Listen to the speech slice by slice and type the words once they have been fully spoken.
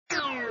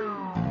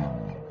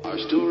Our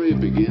story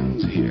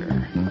begins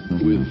here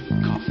with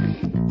coffee.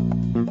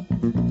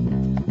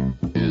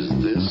 Is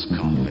this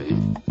coffee?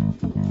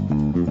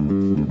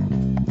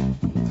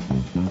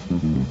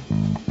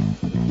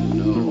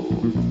 No.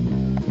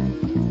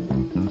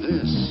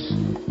 This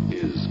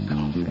is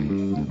coffee.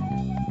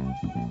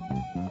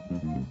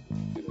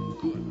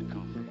 Good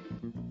coffee.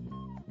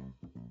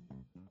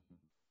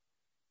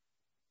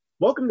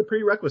 Welcome to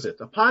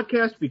Prerequisites, a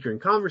podcast featuring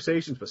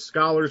conversations with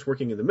scholars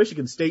working in the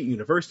Michigan State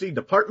University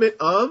Department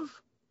of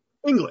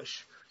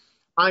English.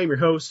 I am your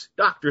host,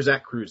 Dr.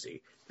 Zach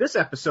Cruzy. This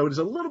episode is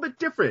a little bit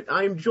different.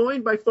 I am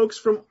joined by folks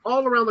from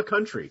all around the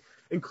country,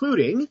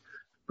 including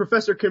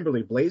Professor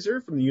Kimberly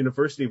Blazer from the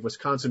University of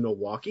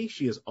Wisconsin-Milwaukee.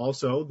 She is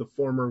also the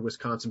former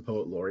Wisconsin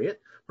Poet Laureate.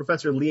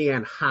 Professor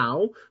Leanne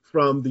Howe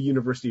from the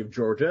University of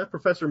Georgia.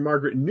 Professor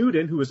Margaret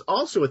Newton, who is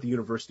also at the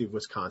University of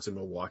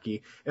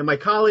Wisconsin-Milwaukee. And my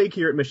colleague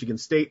here at Michigan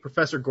State,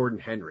 Professor Gordon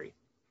Henry.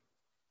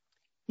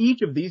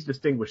 Each of these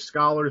distinguished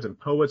scholars and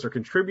poets are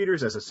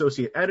contributors as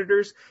associate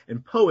editors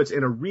and poets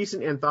in a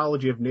recent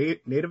anthology of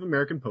Native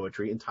American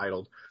poetry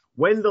entitled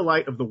When the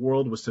Light of the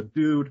World Was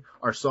Subdued,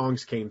 Our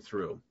Songs Came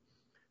Through.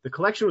 The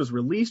collection was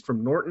released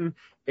from Norton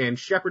and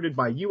shepherded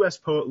by U.S.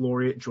 Poet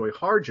Laureate Joy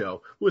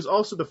Harjo, who is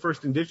also the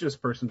first Indigenous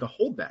person to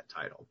hold that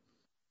title.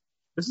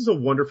 This is a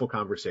wonderful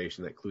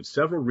conversation that includes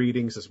several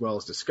readings as well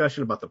as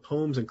discussion about the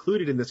poems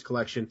included in this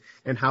collection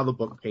and how the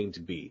book came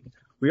to be.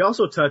 We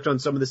also touch on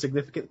some of the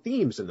significant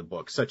themes in the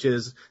book, such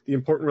as the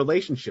important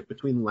relationship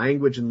between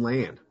language and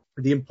land,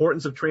 the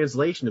importance of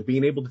translation and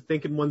being able to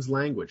think in one's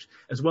language,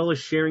 as well as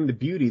sharing the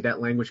beauty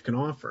that language can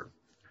offer.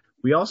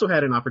 We also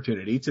had an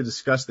opportunity to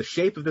discuss the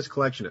shape of this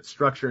collection, its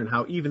structure, and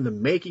how even the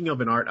making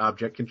of an art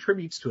object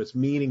contributes to its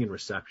meaning and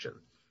reception.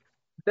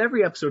 With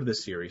every episode of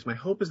this series, my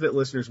hope is that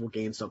listeners will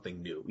gain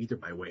something new, either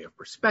by way of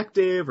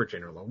perspective or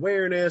general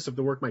awareness of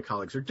the work my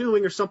colleagues are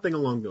doing or something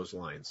along those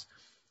lines.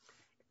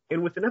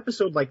 And with an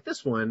episode like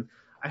this one,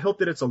 I hope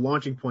that it's a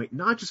launching point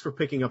not just for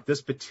picking up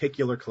this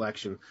particular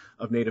collection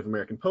of Native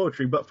American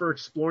poetry, but for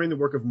exploring the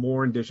work of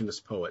more Indigenous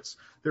poets.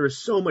 There is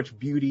so much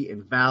beauty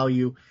and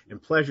value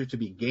and pleasure to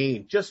be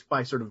gained just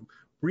by sort of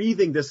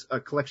breathing this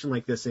collection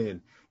like this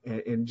in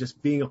and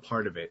just being a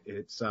part of it.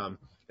 It's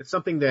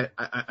something that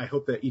I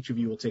hope that each of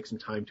you will take some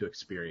time to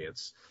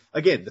experience.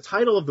 Again, the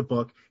title of the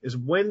book is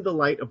When the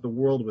Light of the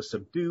World Was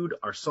Subdued,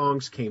 Our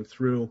Songs Came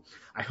Through.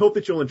 I hope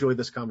that you'll enjoy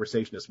this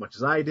conversation as much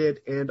as I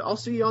did, and I'll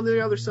see you on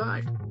the other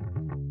side.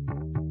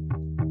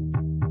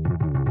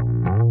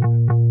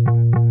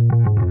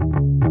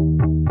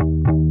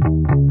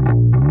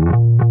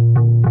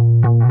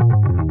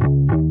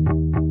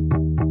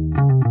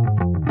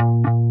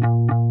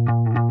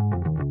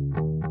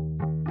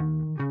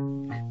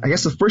 I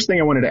guess the first thing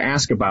I wanted to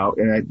ask about,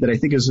 and that I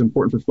think is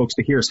important for folks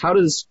to hear, is how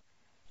does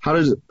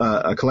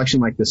a collection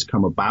like this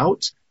come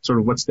about? Sort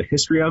of what's the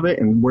history of it,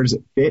 and where does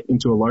it fit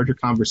into a larger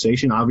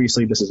conversation?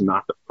 Obviously, this is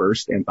not the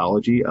first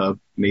anthology of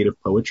Native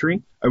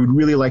poetry. I would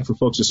really like for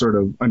folks to sort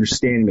of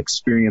understand and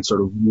experience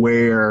sort of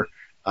where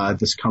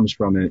this comes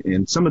from, and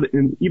even some of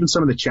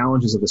the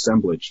challenges of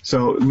assemblage.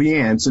 So,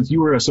 Leanne, since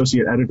you were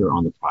associate editor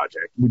on the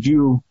project, would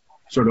you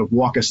sort of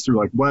walk us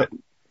through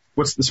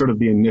what's the sort of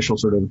the initial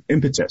sort of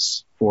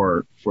impetus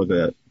for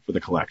the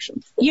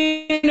collection?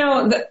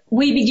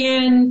 We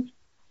began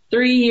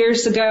 3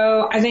 years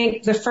ago. I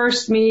think the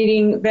first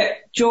meeting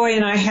that Joy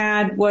and I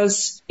had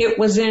was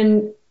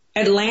in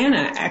Atlanta,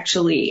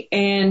 actually,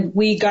 and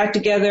we got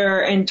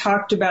together and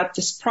talked about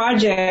this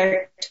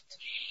project.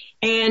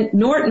 And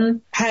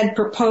Norton had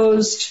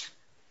proposed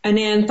an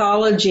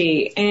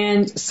anthology,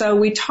 and so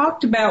we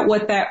talked about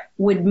what that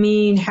would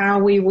mean, how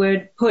we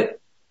would put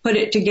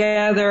it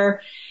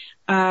together.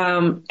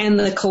 And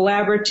the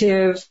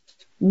collaborative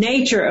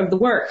nature of the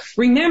work.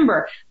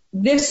 Remember,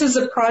 this is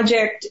a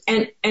project,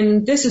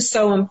 and this is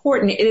so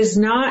important. It is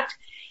not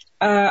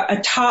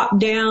a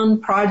top-down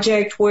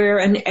project where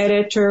an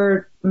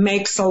editor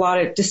makes a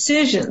lot of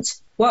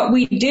decisions. What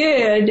we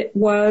did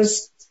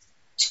was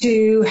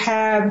to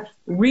have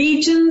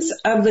regions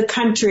of the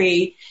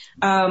country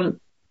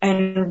and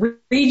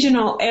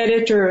regional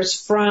editors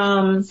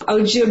from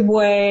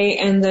Ojibwe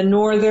and the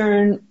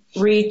northern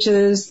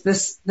reaches,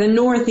 the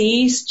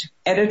Northeast,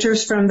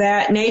 editors from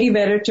that, Native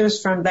editors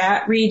from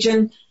that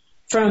region,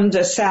 from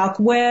the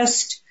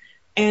Southwest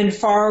and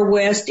far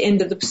west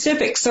into the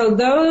Pacific. So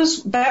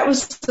that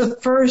was the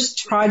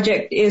first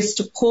project, is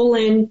to pull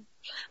in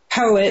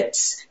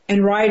poets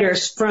and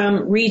writers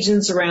from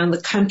regions around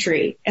the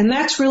country. And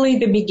that's really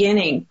the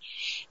beginning.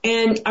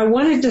 And I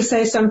wanted to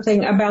say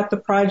something about the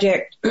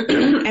project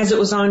as it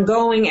was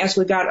ongoing, as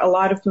we got a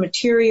lot of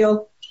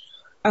material.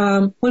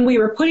 When we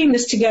were putting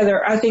this together,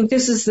 I think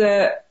this is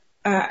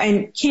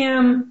and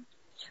Kim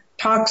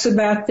talks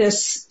about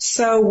this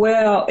so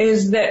well,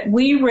 is that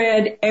we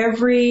read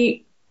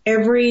everything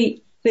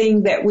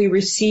that we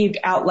received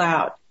out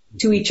loud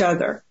to each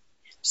other.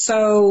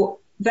 So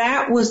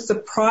that was the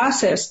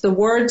process. The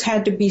words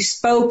had to be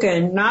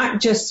spoken, not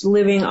just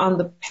living on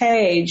the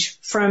page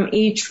from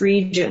each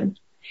region.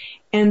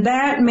 And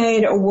that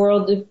made a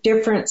world of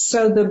difference.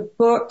 So the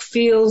book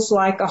feels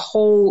like a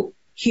whole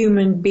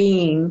human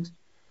being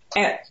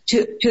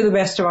to the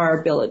best of our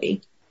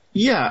ability.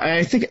 Yeah,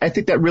 I think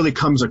that really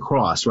comes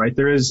across, right?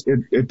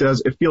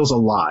 It feels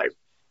alive.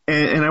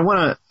 And I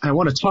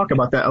want to talk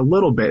about that a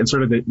little bit and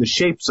sort of the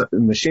shapes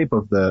and the shape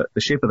of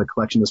the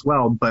collection as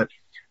well. But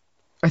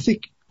I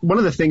think one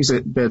of the things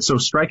that's so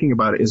striking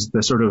about it is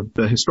the sort of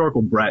the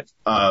historical breadth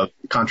of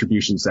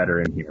contributions that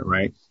are in here,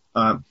 right?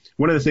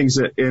 One of the things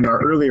that in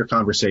our earlier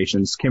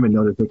conversations, Kim had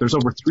noted that there's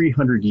over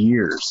 300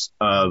 years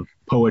of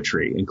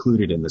poetry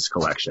included in this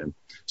collection.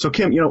 So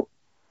Kim,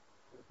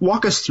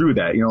 walk us through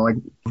that, like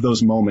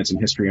those moments in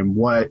history and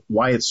why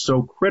it's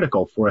so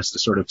critical for us to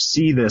sort of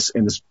see this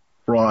in this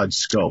broad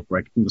scope,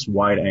 right? In this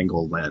wide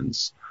angle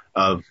lens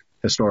of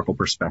historical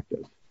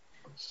perspective.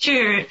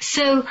 Sure.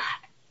 So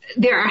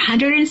there are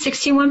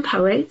 161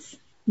 poets,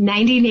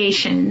 90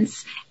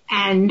 nations,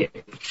 and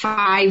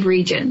 5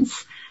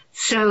 regions.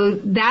 So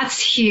that's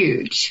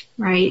huge,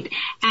 right?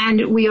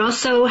 And we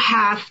also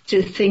have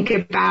to think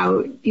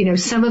about,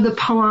 some of the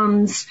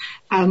poems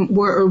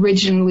were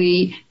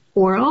originally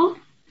oral.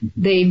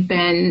 They've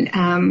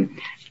been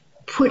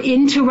put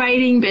into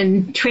writing,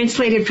 been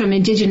translated from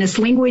indigenous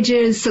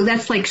languages. So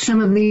that's like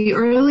some of the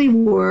early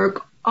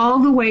work all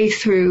the way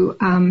through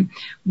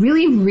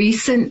really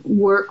recent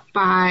work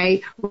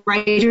by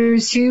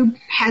writers who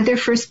had their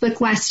first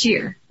book last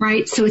year,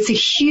 right? So it's a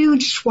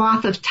huge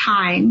swath of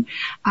time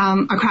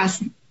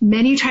across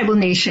many tribal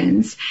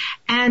nations.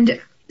 And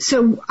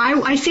so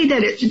I say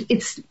that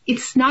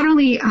it's not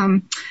only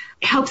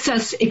helps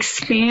us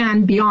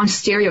expand beyond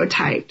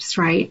stereotypes,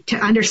 right? To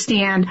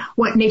understand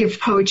what Native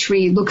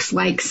poetry looks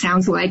like,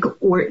 sounds like,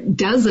 or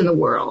does in the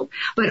world,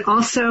 but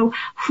also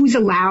who's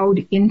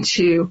allowed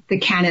into the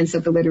canons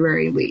of the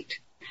literary elite.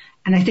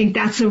 And I think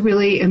that's a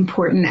really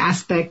important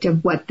aspect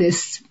of what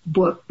this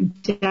book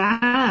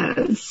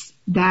does,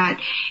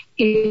 that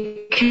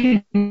it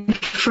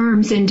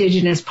confirms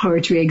indigenous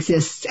poetry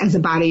exists as a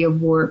body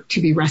of work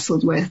to be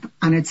wrestled with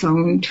on its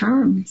own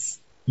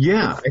terms.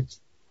 Yeah,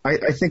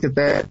 I think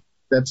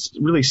that's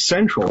really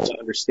central to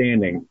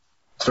understanding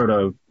sort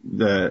of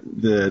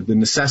the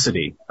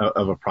necessity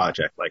of a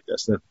project like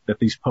this, that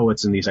these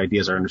poets and these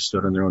ideas are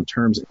understood on their own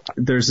terms.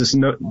 There's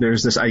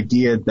this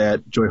idea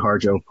that Joy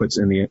Harjo puts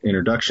in the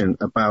introduction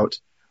about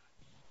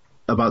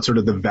sort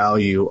of the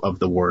value of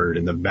the word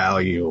and the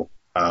value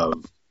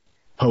of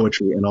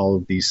poetry and all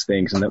of these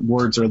things, and that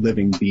words are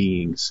living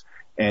beings,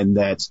 and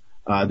that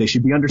they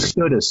should be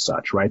understood as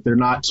such, right? They're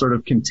not sort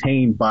of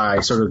contained by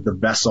sort of the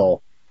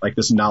vessel, like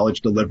this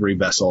knowledge delivery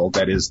vessel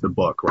that is the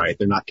book, right?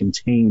 They're not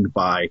contained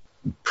by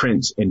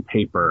print and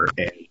paper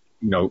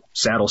and,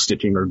 saddle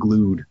stitching or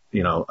glued,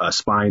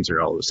 spines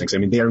or all those things. I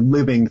mean, they are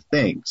living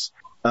things.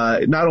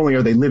 Not only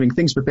are they living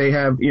things, but they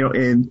have,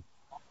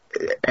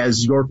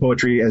 as your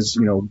poetry, as,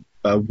 we'll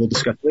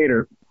discuss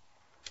later,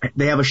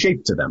 they have a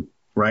shape to them,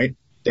 right?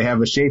 They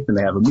have a shape and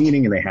they have a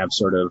meaning and they have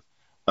sort of,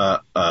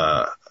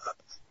 a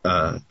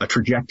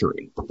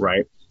trajectory,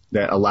 right?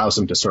 That allows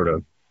them to sort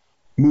of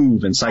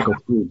move and cycle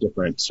through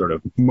different sort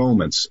of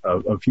moments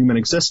of human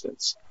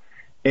existence.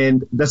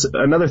 And that's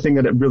another thing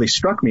that really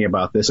struck me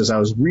about this as I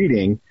was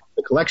reading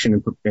the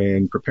collection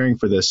and preparing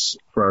for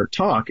our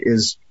talk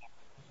is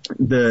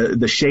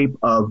the shape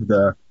of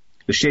the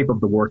shape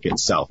of the work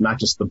itself, not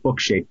just the book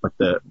shape, but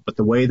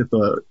the way that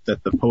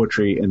the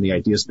poetry and the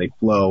ideas they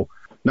flow,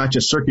 not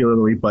just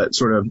circularly, but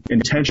sort of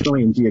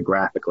intentionally and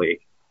geographically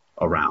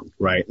around,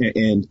 right?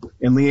 And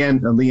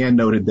Leanne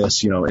noted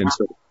this,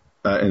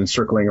 and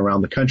circling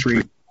around the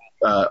country,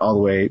 all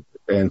the way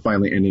and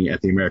finally ending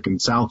at the American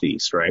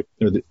Southeast, right?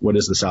 Or what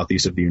is the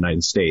Southeast of the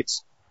United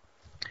States?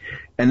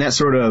 And that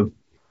sort of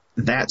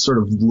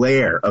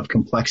layer of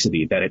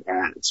complexity that it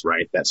adds,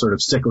 right? That sort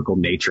of cyclical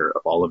nature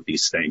of all of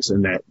these things,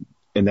 and that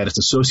it's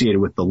associated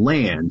with the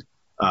land,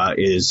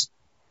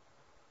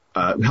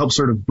 helps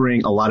sort of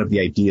bring a lot of the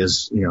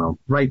ideas,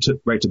 right to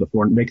the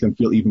fore, and make them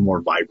feel even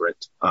more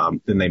vibrant,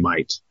 than they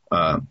might,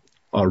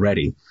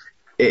 already.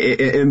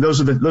 And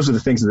those are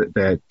the things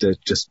that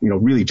just,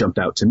 really jumped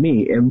out to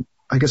me. And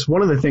I guess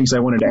one of the things I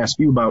wanted to ask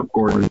you about,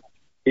 Gordon,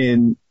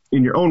 in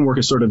your own work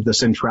is sort of the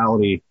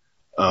centrality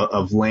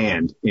of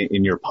land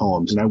in your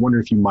poems. And I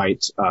wonder if you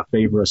might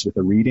favor us with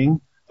a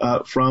reading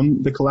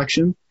from the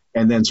collection,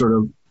 and then sort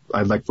of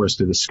I'd like for us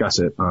to discuss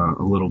it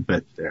a little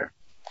bit there.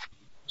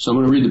 So I'm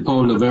going to read the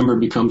poem November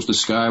Becomes the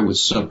Sky with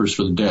Suppers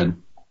for the Dead.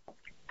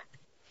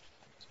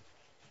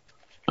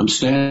 I'm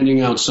standing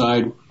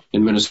outside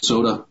in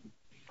Minnesota,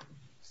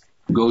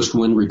 ghost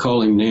wind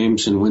recalling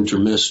names in winter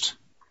mist.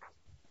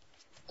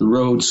 The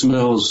road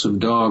smells of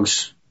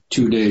dogs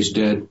 2 days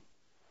dead.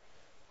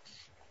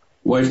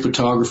 White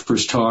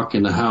photographers talk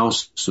in the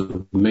house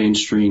of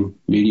mainstream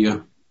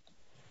media.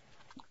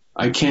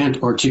 I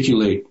can't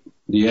articulate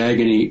the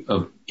agony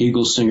of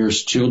eagle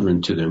singers'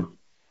 children to them.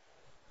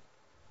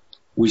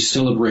 We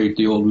celebrate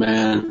the old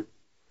man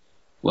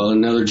while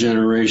another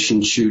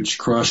generation shoots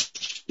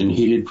crushed and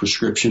heated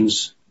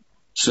prescriptions,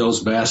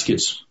 sells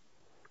baskets,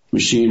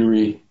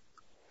 machinery,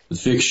 the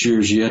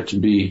fixtures yet to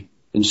be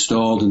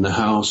installed in the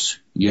house,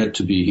 yet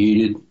to be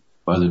heated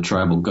by the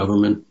tribal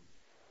government.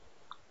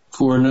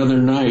 for another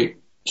night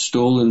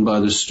stolen by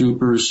the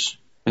stupors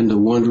and the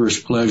wondrous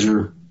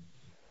pleasure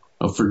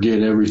of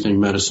forget everything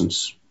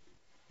medicines.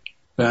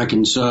 Back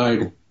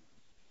inside,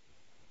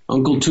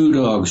 Uncle Two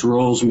Dogs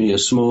rolls me a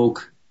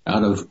smoke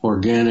out of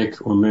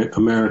organic or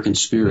American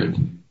spirit.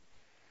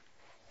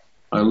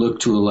 I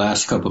look to a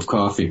last cup of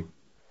coffee.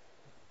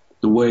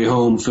 The way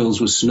home fills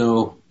with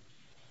snow.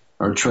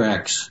 Our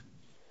tracks,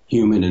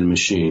 human and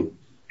machine.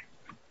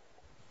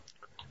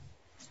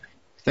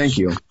 Thank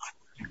you.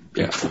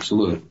 Yeah,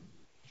 absolutely.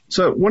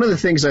 So one of the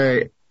things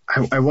I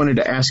wanted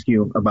to ask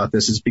you about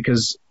this is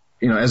because,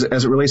 as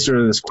it relates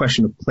to this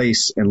question of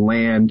place and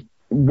land,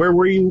 where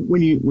were you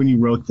when you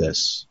wrote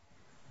this?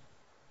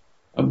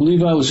 I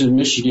believe I was in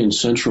Michigan,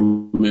 central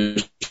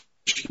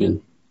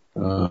Michigan,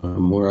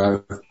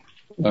 where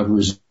I've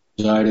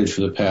resided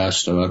for the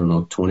past,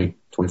 20,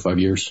 25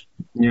 years.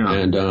 Yeah.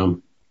 And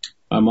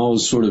I'm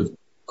always sort of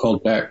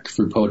called back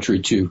through poetry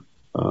to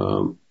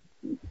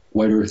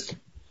White Earth,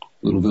 a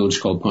little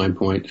village called Pine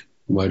Point,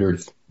 White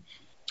Earth,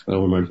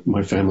 where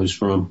my family's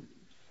from.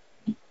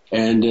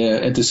 And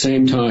at the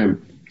same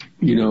time,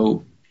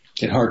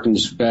 it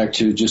harkens back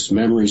to just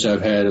memories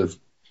I've had of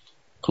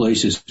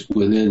places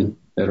within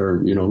that are,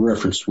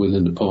 referenced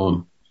within the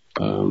poem.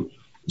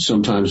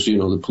 Sometimes,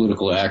 the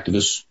political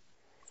activist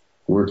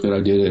work that I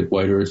did at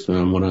White Earth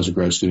when I was a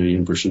grad student at the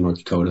University of North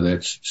Dakota,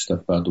 that's stuff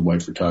about the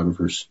white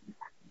photographers.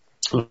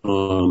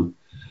 And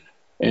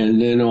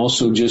then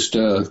also just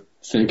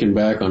thinking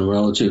back on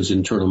relatives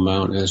in Turtle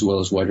Mountain as well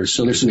as White Earth.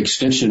 So there's an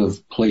extension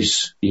of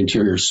place, the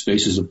interior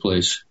spaces of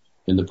place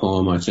in the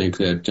poem. I think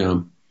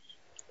that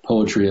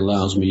poetry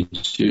allows me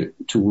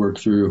to work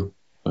through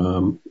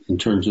in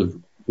terms of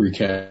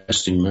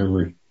recasting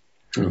memory.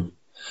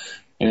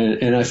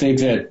 And I think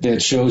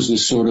that shows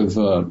this sort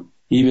of,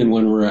 even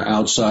when we're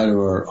outside of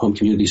our home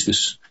communities,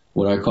 this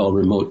what I call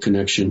remote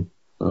connection,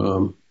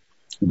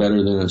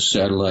 better than a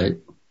satellite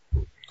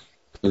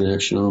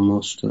connection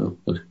almost,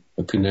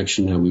 a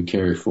connection that we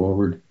carry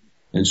forward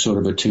and sort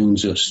of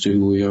attunes us to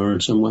who we are in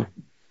some way.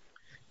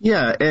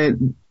 Yeah,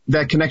 and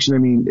that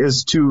connection,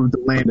 is to the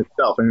land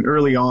itself. And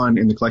early on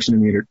in the collection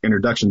in the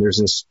introduction, there's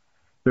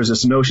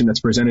this notion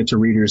that's presented to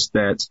readers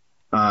that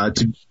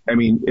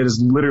it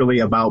is literally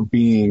about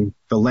being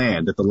the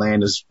land, that the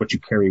land is what you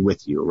carry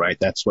with you, right?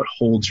 That's what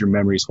holds your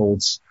memories,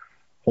 holds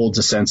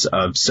a sense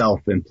of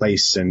self and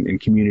place and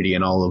community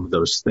and all of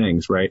those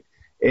things, right?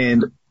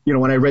 And,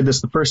 when I read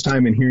this the first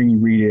time and hearing you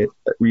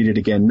read it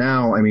again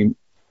now,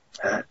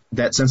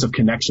 that sense of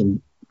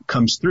connection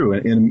comes through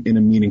in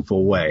a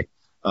meaningful way,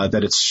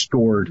 that it's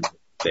stored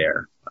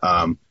there,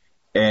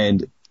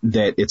 and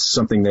that it's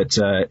something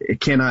that, it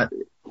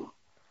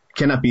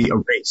cannot be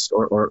erased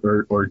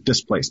or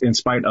displaced in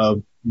spite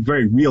of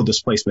very real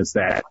displacements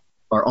that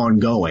are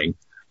ongoing,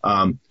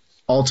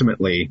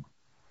 ultimately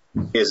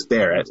is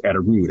there at a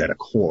root, at a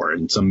core,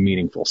 in some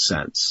meaningful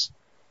sense.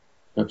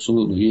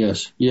 Absolutely.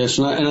 Yes.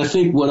 And I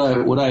think what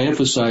I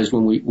emphasize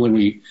when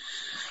we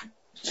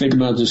think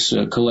about this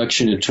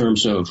collection in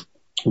terms of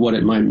what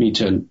it might mean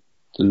to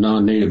the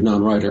non-native,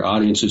 non-writer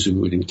audiences who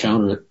would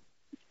encounter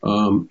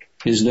it,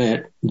 is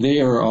that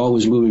they are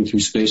always moving through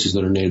spaces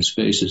that are native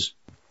spaces.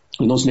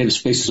 And those native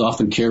spaces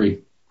often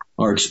carry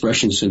our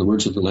expressions in the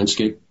words of the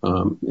landscape,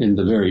 in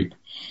the very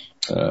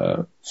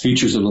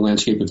features of the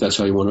landscape, if that's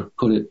how you want to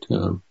put it,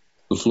 the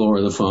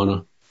flora, the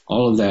fauna.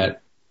 All of that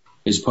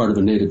is part of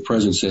a native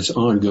presence that's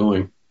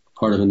ongoing,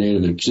 part of a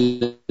native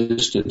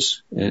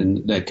existence,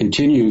 and that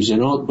continues,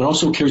 but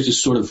also carries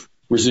this sort of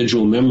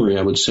residual memory,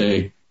 I would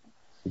say,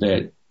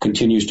 that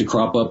continues to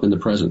crop up in the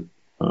present.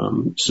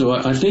 So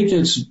I think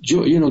that's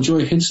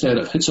Joy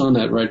hits on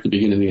that right at the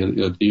beginning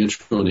of the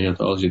intro and the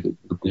anthology,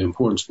 the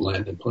importance of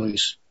land and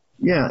place.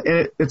 Yeah,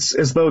 and it's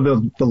as though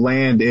the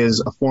land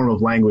is a form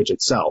of language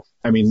itself.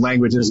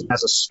 Language is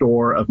as a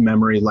store of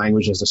memory,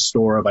 language as a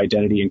store of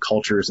identity and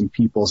cultures and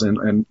peoples,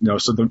 and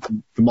so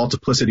the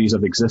multiplicities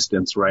of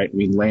existence, right?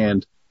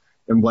 Land,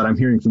 and what I'm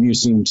hearing from you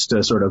seems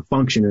to sort of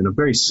function in a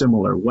very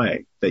similar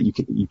way, that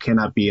you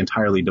cannot be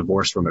entirely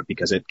divorced from it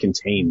because it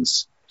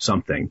contains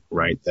something,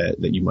 right,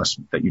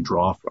 that you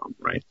draw from,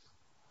 right?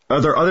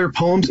 Are there other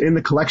poems in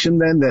the collection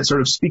then that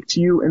sort of speak to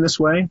you in this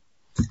way?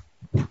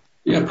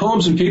 Yeah,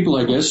 poems and people,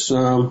 I guess,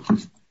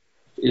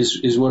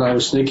 is what I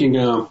was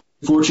thinking.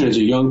 Fortunate as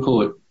a young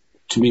poet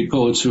to meet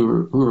poets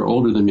who are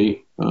older than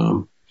me,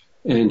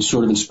 and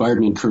sort of inspired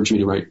me, encouraged me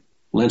to write.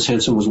 Lance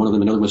Henson was one of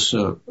them. Another was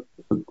a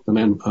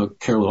man,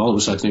 Carol, all of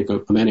us, I think,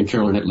 a man named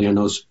Carol Annette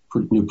Leon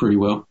knew pretty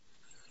well.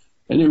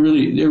 And they're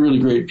really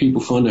great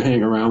people, fun to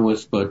hang around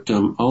with. But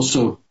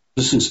also,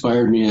 this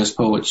inspired me as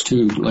poets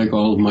too, like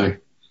all of my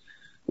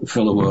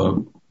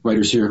fellow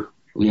writers here,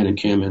 Leanne and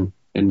Kim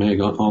and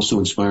Meg, also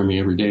inspire me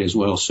every day as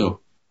well. So,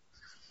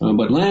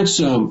 but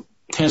Lance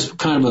has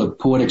kind of a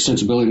poetic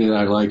sensibility that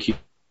I like. He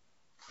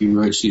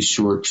writes these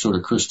short, sort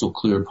of crystal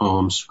clear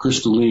poems.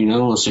 Crystalline, I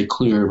don't want to say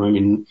clear.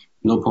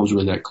 No poem's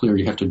really that clear.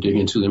 You have to dig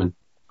into them and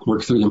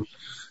work through them.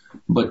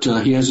 But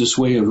he has this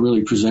way of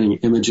really presenting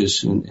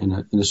images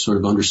in a sort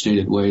of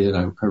understated way that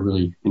I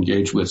really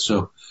engage with.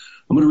 So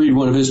I'm going to read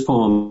one of his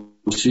poems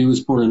He was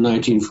born in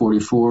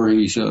 1944.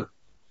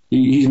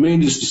 He's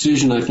made this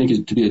decision, I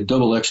think, to be a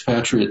double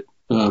expatriate,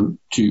 to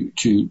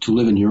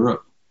live in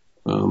Europe,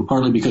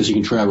 partly because he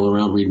can travel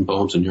around reading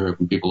poems in Europe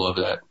and people love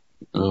that.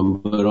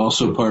 But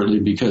also partly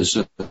because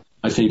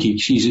I think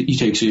he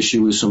takes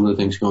issue with some of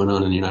the things going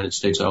on in the United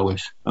States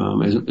always,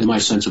 in my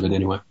sense of it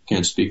anyway.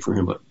 Can't speak for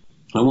him, but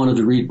I wanted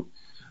to read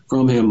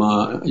from him.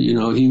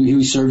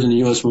 He served in the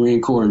U.S.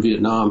 Marine Corps in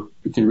Vietnam.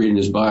 You can read in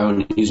his bio,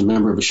 and he's a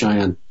member of a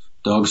Cheyenne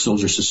Dog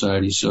Soldier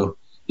Society. So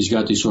he's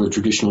got these sort of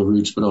traditional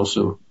roots, but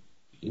also,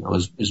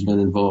 has been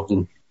involved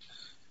in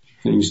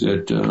things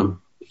that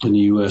in the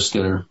U.S.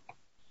 that are,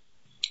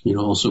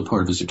 also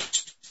part of his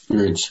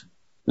experience.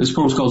 This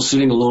poem's called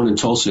Sitting Alone in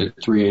Tulsa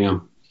at 3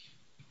 a.m.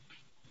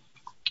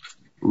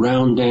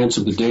 Round dance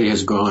of the day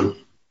has gone.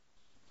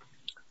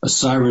 A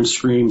siren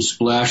scream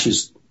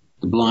splashes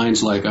the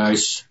blinds like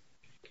ice.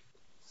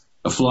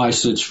 A fly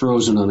sits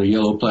frozen on a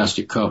yellow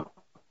plastic cup.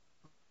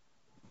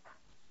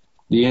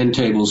 The end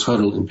tables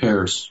huddled in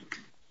pairs.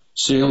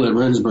 Sale at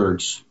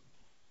Rensburg's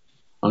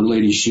on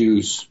ladies'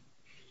 shoes.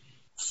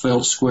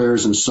 Felt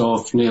squares and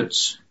soft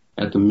knits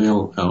at the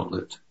mill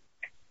outlet.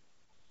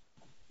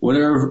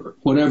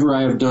 Whatever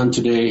I have done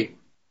today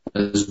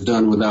has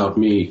done without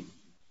me.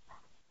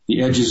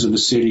 The edges of the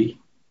city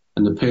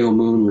and the pale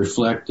moon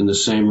reflect in the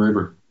same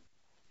river.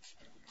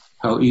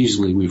 How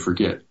easily we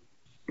forget.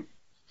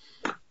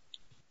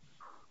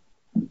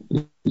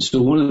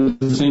 So one of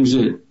the things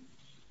that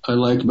I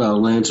liked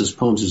about Lance's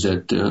poems is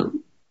that,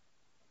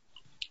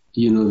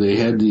 they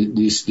had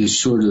this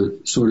sort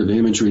of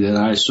imagery that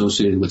I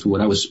associated with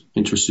what I was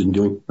interested in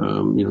doing.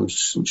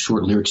 Just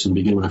short lyrics in the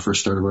beginning when I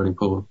first started writing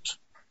poems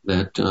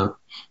that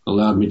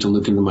allowed me to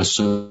look into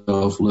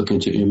myself, look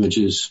into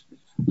images,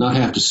 not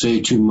have to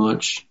say too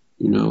much,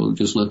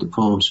 just let the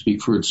poem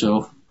speak for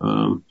itself,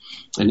 and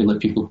then let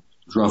people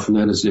draw from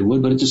that as they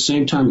would, but at the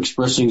same time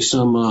expressing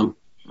some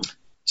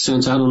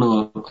sense,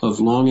 of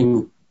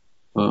longing,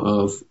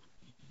 of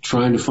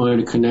trying to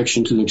find a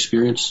connection to the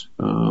experience,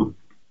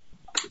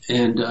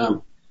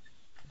 and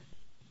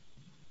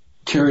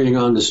carrying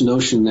on this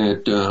notion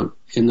that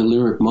in the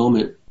lyric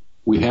moment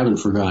we haven't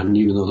forgotten,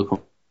 even though the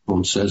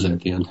poem says at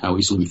the end how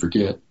easily we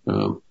forget.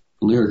 The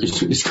lyric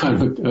is kind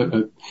of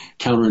a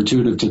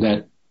counterintuitive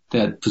to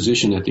that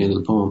position at the end of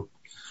the poem.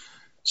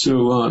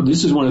 So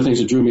this is one of the things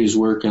that drew me to his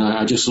work, and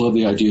I just love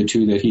the idea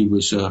too that he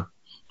was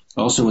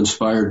also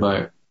inspired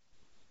by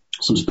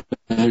some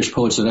Spanish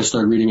poets that I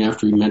started reading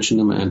after he mentioned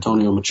them,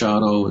 Antonio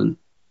Machado and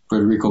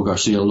Federico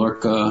Garcia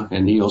Lorca,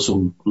 and he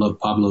also loved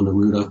Pablo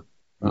Neruda.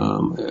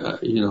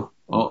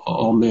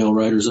 All male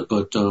writers,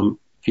 but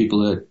people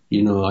that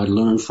I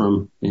learned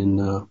from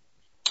in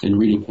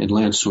reading. And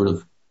Lance sort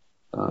of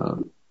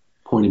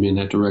pointed me in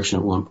that direction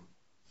at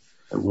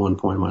one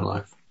point in my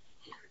life,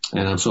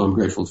 and so I'm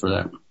grateful for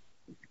that.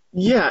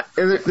 Yeah,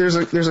 there's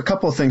a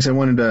couple of things I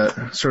wanted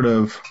to sort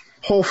of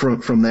pull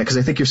from that, because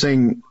I think you're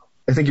saying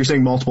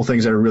multiple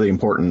things that are really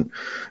important.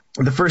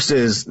 The first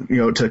is,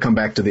 to come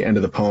back to the end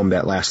of the poem,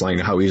 that last line,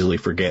 how easily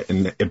forget,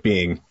 and it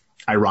being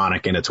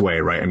ironic in its way,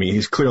 right? I mean,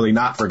 he's clearly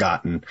not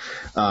forgotten,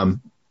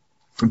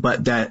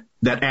 but that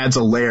adds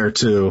a layer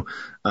to,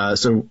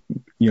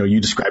 you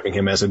describing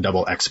him as a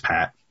double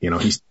expat.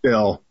 He's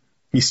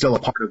still a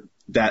part of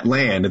that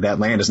land. That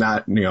land is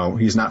not,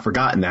 he's not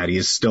forgotten that.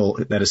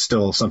 That is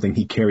still something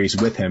he carries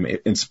with him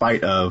in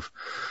spite of,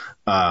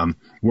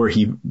 where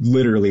he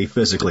literally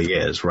physically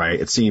is, right?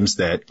 It seems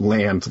that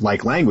land,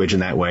 like language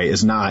in that way,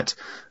 is not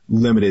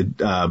limited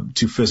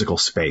to physical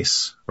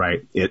space,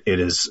 right? It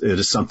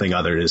is something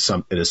other. It is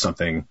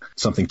something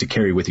to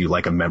carry with you,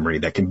 like a memory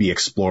that can be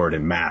explored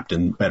and mapped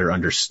and better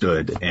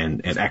understood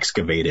and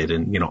excavated,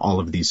 and all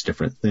of these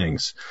different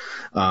things,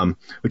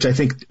 which I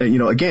think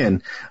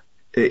again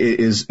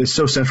is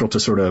so central to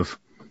sort of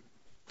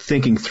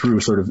thinking through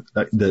sort of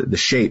the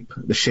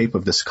shape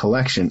of this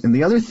collection. And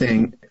the other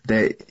thing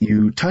that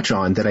you touch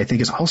on that I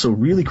think is also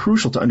really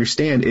crucial to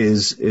understand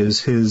is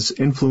his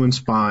influence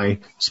by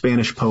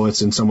Spanish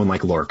poets and someone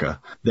like Lorca,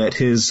 that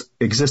his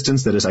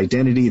existence, that his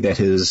identity, that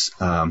his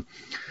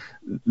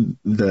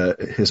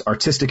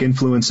artistic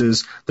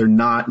influences, they're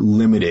not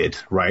limited,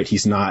 right?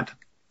 He's not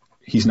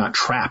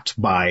trapped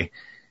by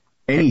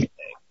anything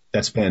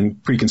that's been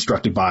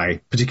pre-constructed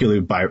particularly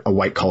by a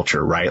white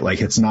culture, right? Like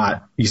he's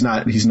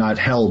not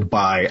held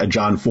by a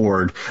John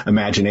Ford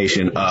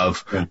imagination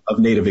of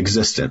native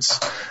existence.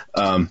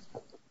 And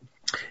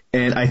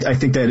I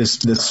think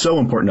that's so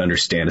important to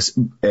understand,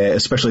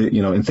 especially,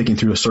 in thinking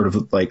through a sort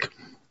of like,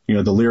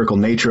 the lyrical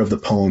nature of the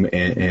poem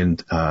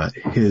and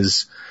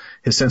his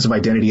sense of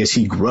identity as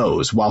he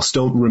grows while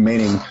still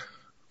remaining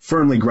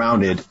firmly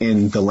grounded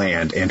in the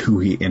land and who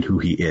he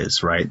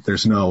is, right?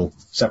 There's no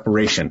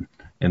separation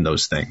in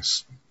those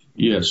things.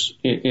 Yes.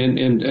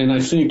 And I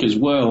think as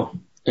well,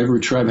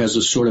 every tribe has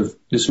a sort of,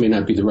 this may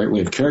not be the right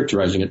way of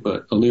characterizing it,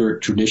 but a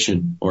lyric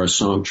tradition or a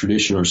song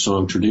tradition or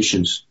song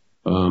traditions,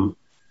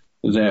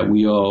 that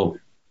we all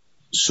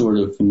sort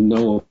of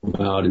know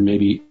about and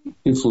maybe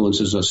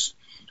influences us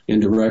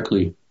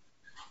indirectly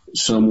in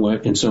some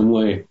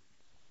way.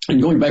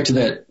 And going back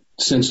to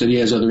sense that he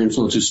has other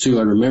influences too.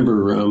 I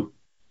remember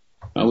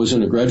I was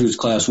in a graduate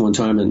class one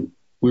time and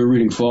we were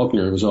reading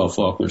Faulkner. It was all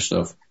Faulkner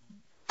stuff.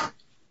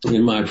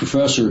 And my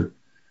professor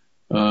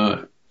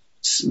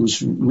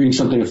was reading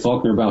something of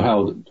Faulkner about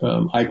how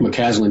Ike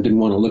McCaslin didn't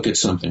want to look at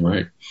something,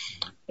 right?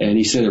 And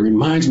he said, it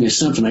reminds me of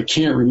something. I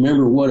can't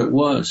remember what it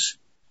was.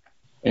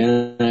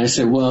 And I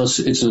said, well,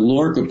 it's a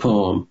Lorca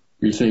poem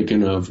you're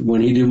thinking of,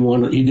 when he did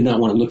not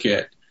want to look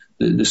at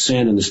the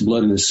sand and this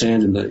blood and the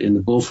sand in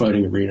the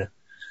bullfighting arena.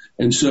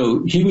 And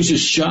so he was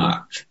just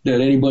shocked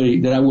that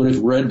I would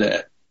have read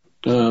that,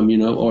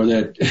 or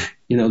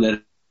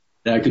that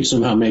I could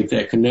somehow make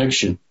that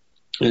connection.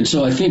 And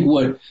so I think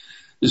what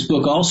this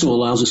book also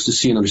allows us to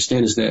see and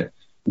understand is that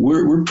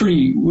we're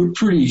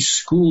pretty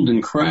schooled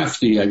and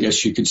crafty, I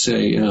guess you could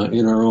say,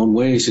 in our own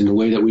ways, in the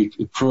way that we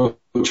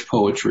approach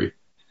poetry.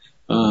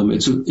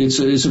 It's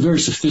a very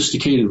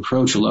sophisticated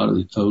approach. A lot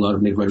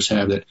of Native writers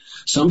have that.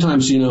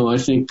 Sometimes, I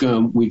think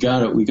we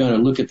gotta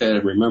look at that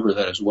and remember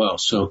that as well.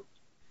 So,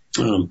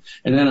 and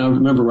then I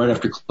remember right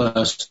after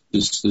class,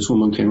 this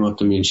woman came up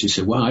to me and she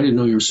said, "Wow, I didn't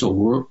know you were so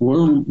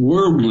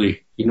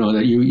worldly.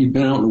 That you'd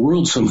been out in the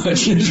world so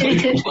much." And it's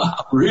like,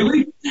 wow,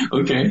 really?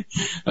 Okay.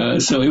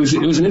 So it was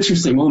an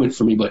interesting moment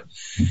for me, but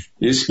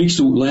it speaks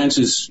to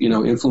Lance's,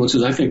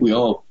 influences. I think we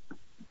all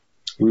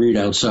read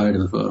outside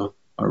of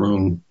our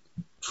own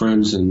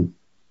friends and,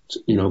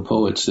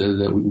 poets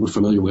that we're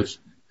familiar with.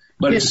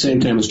 But at the same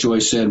time, as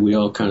Joyce said, we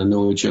all kind of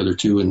know each other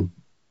too, and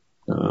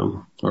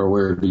are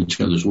aware of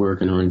each other's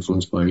work and are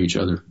influenced by each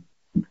other.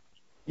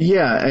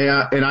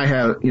 Yeah, and I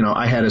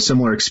had a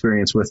similar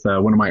experience with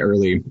one of my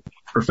early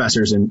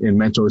professors and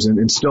mentors,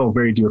 and still a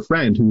very dear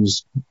friend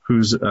who's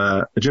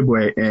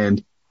Ojibwe,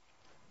 and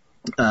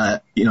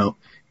but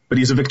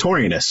he's a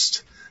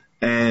Victorianist,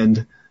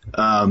 and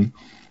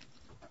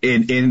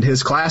in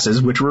his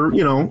classes, which were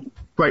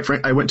quite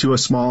frank, I went to a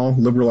small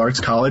liberal arts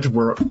college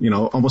where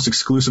almost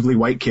exclusively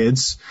white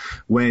kids.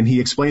 When he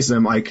explains to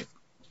them, like,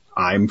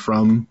 I'm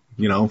from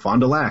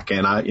Fond du Lac,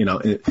 and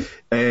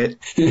and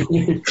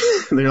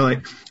they're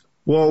like,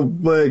 well,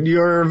 but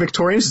you're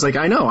Victorian. It's like,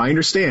 I know, I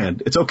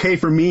understand. It's okay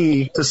for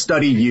me to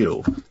study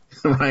you,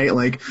 right?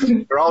 Like,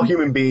 we're all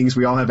human beings.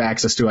 We all have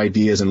access to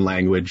ideas and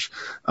language.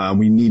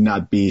 We need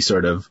not be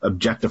sort of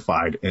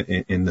objectified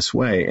in this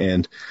way.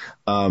 And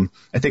I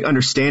think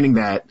understanding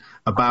that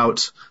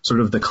about sort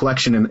of the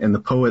collection and the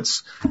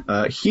poets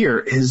here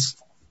is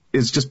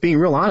just being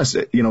real honest.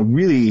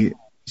 Really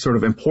sort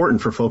of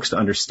important for folks to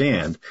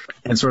understand,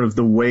 and sort of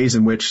the ways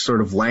in which sort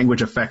of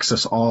language affects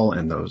us all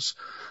in those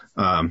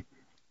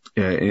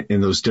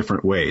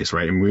different ways,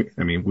 right?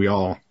 And we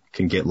all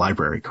can get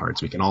library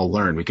cards. We can all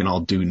learn. We can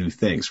all do new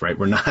things, right?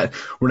 We're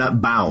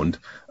not bound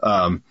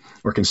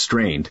or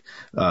constrained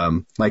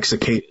like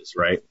cicadas,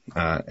 right?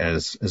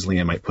 As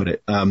Leanne might put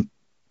it.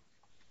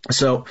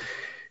 So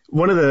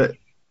one of the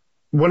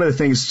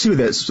things too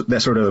that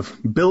sort of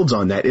builds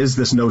on that is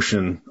this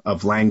notion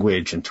of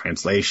language and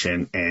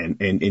translation,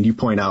 and you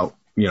point out,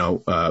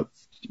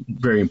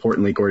 very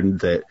importantly, Gordon,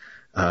 that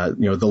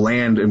the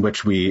land in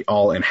which we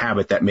all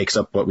inhabit, that makes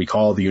up what we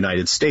call the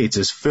United States,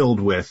 is filled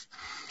with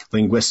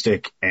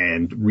linguistic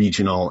and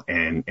regional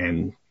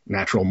and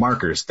natural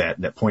markers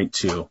that point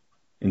to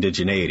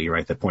indigeneity,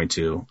 right? That point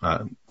to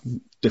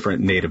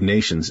different native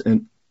nations.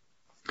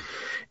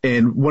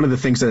 And one of the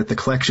things that the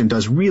collection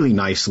does really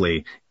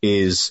nicely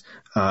is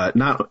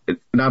not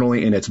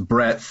only in its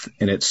breadth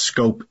and its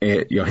scope,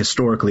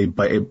 historically,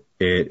 but it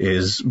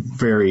is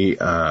very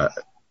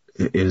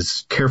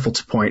is careful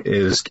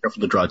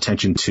to draw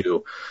attention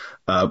to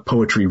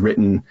poetry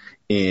written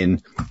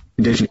in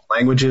indigenous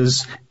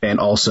languages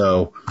and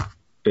also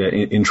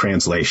in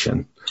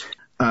translation.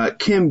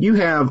 Kim, you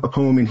have a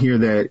poem in here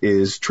that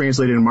is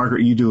translated, and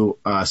Margaret, you do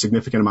a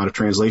significant amount of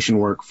translation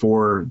work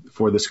for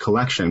this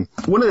collection.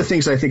 One of the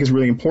things I think is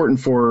really important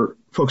for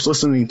folks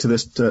listening to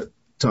this to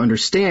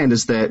understand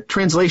is that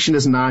translation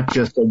is not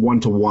just a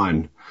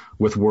one-to-one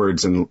with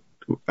words, and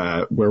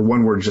where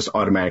one word just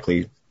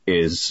automatically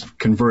is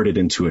converted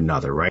into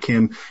another, right?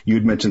 Kim, you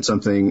had mentioned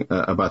something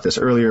about this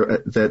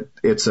earlier, that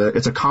it's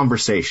a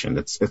conversation.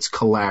 It's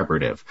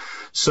collaborative.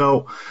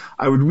 So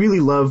I would really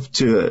love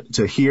to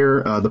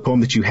hear the poem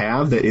that you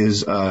have that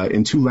is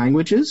in 2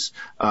 languages.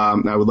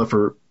 I would love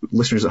for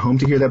listeners at home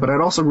to hear that, but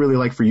I'd also really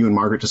like for you and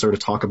Margaret to sort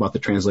of talk about the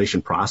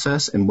translation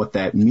process and what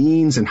that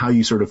means and how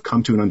you sort of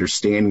come to an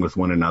understanding with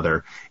one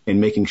another and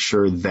making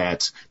sure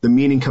that the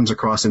meaning comes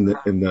across in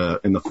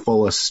the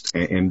fullest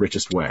and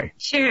richest way.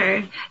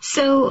 Sure.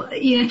 So,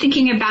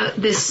 thinking about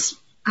this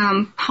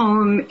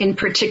poem in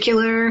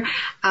particular,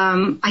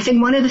 I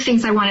think one of the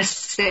things I want to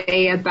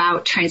say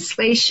about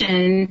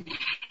translation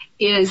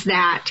is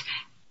that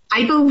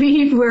I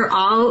believe we're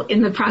all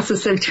in the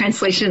process of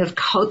translation of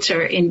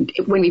culture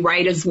when we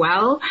write as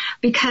well,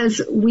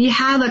 because we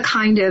have a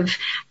kind of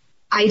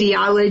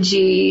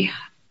ideology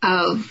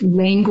of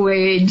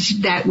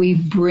language that we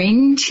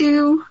bring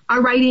to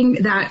our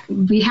writing, that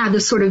we have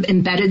this sort of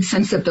embedded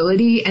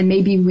sensibility, and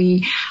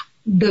maybe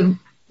the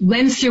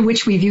lens through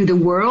which we view the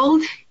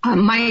world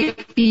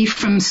might be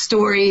from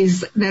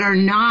stories that are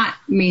not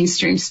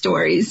mainstream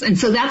stories. And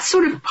so that's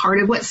sort of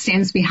part of what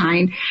stands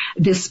behind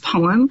this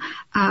poem.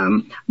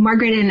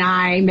 Margaret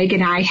and Meg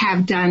and I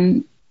have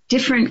done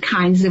different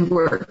kinds of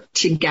work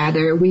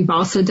together. We've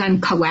also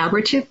done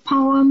collaborative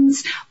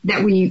poems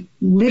that we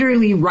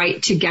literally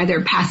write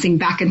together, passing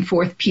back and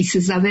forth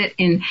pieces of it.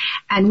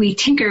 And we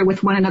tinker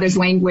with one another's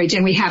language,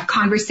 and we have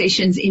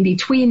conversations in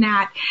between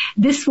that.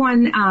 This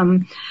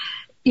one,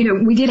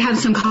 we did have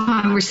some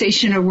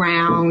conversation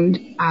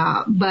around,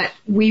 but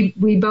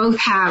we both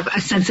have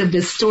a sense of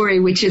this story,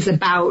 which is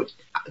about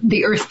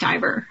the Earth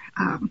Diver.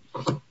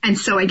 And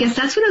so I guess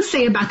that's what I'll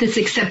say about this,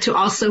 except to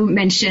also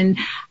mention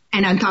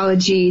an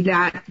anthology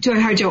that Joy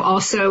Harjo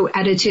also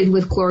edited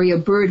with Gloria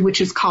Bird, which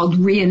is called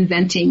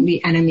Reinventing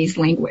the Enemy's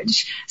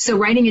Language. So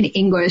writing in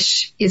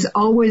English is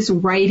always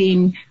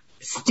writing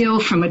still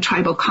from a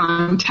tribal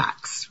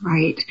context,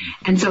 right?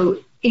 And so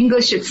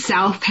English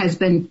itself has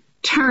been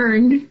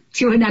turned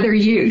to another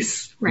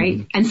use, right?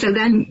 Mm-hmm. And so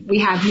then we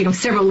have,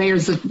 several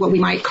layers of what we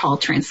might call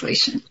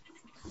translation.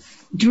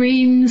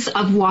 Dreams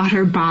of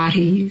water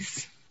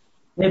bodies.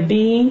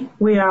 Nabi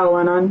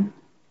wiawanan,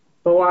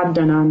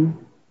 bawadanan.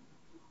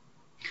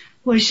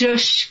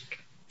 Wajushk,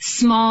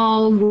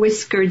 small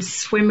whiskered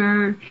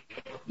swimmer,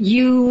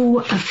 you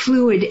a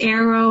fluid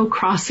arrow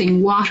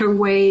crossing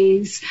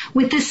waterways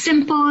with the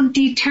simple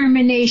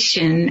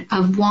determination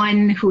of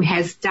one who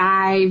has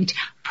dived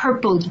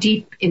purple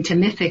deep into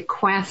mythic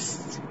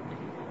quests.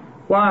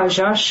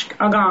 Wajashk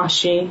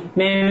agashi,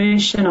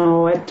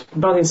 meishanoet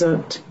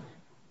bagizut,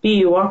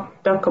 biwak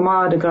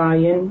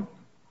dakamadagayan,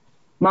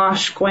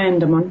 mash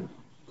gwendaman,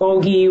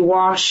 gogi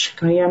wash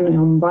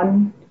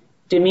kayamnamban,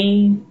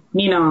 demi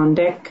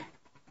ninandek,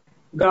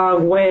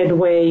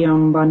 gagwedwe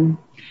yamban.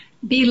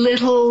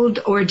 Belittled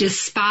or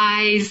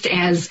despised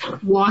as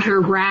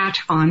water rat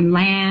on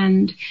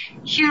land,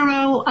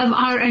 hero of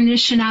our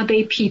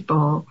Anishinaabe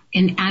people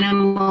in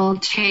animal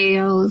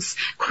tales,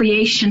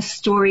 creation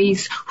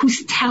stories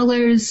whose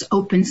tellers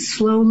open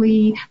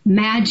slowly,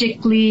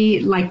 magically,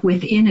 like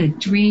within a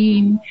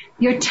dream,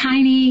 your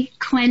tiny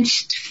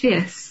clenched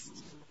fist.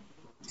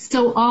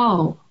 So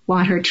all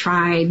water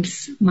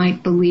tribes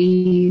might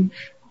believe.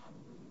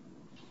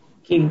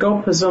 Ki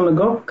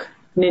gopazomagok.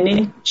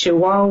 Nini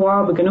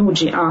Chihuahua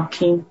Baganuji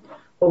Akin,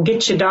 O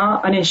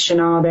Gitchida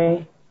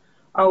Anishinaabe,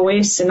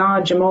 Awe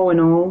Sina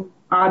Jamoano,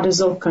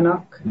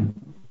 Adazokanak,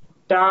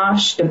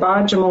 Dash de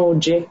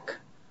Bajamojik,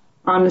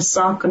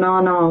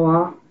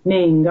 Anasakananawa,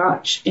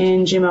 Ningach,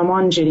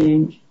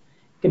 Injimamonjing,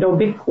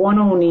 Gidobik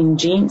Wanonin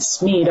Jeans,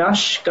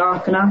 Midash,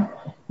 Gakana,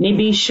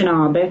 Nibi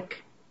Shinabek,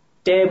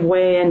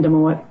 Debwe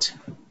Endamoet.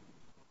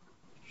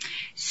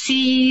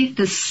 See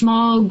the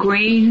small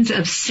grains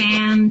of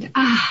sand,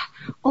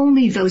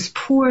 only those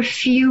poor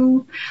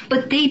few,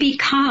 but they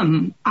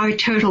become our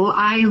Turtle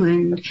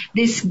Island,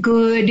 this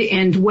good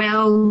and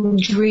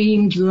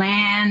well-dreamed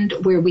land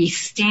where we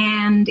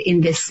stand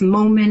in this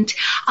moment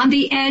on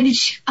the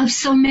edge of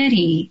so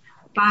many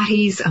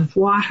bodies of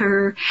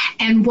water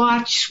and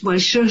watch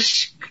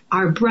Wajushk,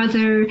 our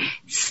brother,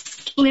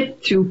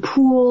 slip through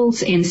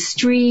pools and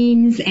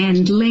streams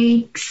and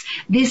lakes,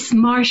 this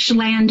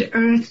marshland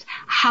earth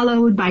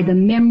hallowed by the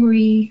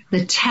memory,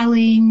 the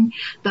telling,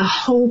 the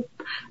hope,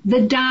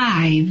 the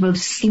dive of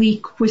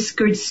sleek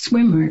whiskered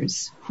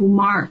swimmers who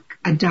mark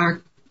a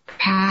dark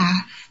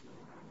path.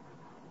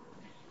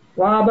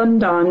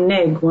 Wabandan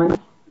negwan,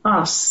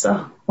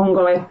 asa,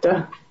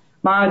 ongoleta,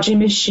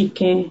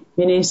 majimishike,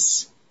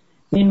 minis,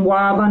 nin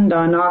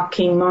wabandan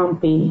aking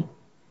mampi,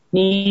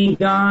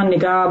 niga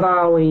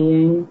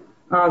nigabawing,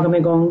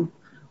 agamegong,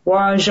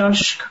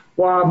 wajoshk,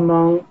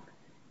 wabmong,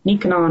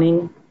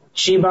 niknaning,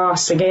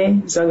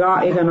 shibasage,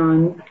 zaga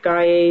iganan,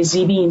 gaye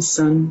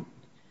zibinsan,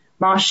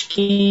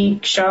 Mashki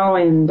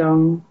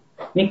Kshawendang,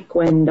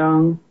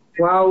 Nikwendang,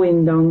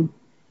 Wawindang,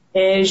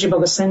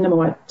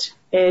 Ejibogasendamawat,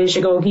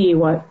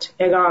 Ejigogiwat,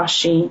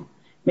 Egashi,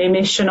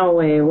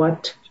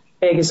 Memishanawewat,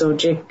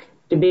 Egzojik,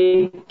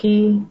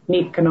 Debiki,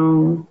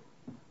 Nikanong.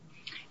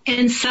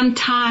 And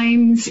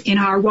sometimes in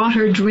our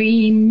water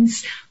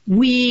dreams,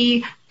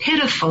 we,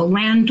 pitiful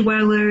land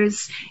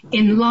dwellers,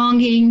 in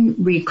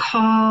longing,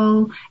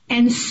 recall,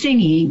 and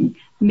singing,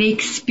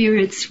 make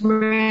spirits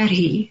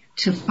ready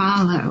to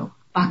follow.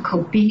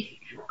 Bakopi,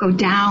 go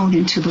down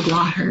into the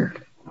water.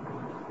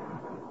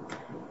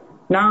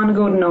 Nan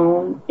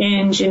godno,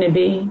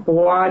 injinibi,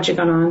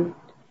 bawajaganan,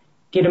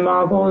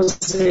 gidamago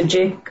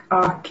zijik,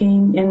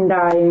 aking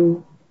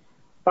indaying,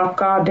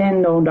 baka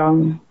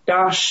dendodang,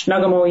 dash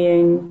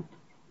nagamoying,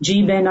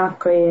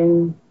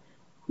 jibenakaying,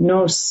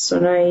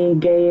 nosunay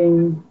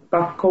gaying,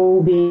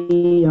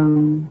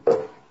 bakobiyang.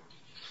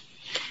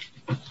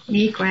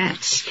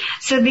 Miigwech.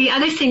 So the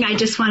other thing I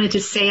just wanted to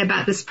say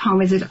about this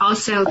poem is it's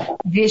also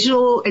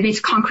visual. It's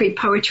concrete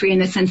poetry in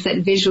the sense that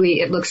visually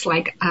it looks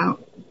like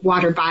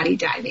water body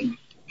diving.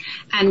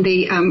 And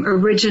the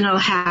original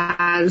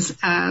has,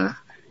 I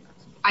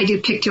do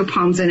picture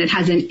poems, and it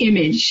has an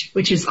image,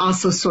 which is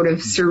also sort of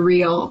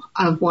surreal,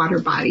 of water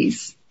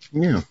bodies.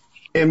 Yeah.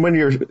 And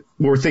when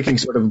we're thinking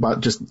sort of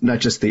about just not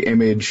just the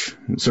image,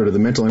 sort of the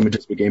mental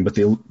images we gain, but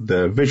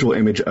the visual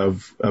image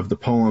of the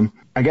poem,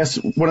 I guess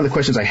one of the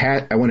questions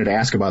I wanted to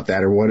ask about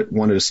that, or what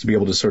wanted us to be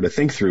able to sort of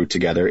think through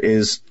together,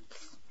 is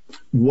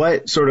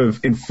what sort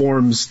of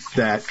informs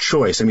that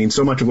choice? I mean,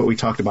 so much of what we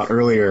talked about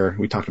earlier,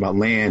 we talked about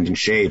land and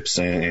shapes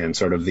and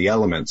sort of the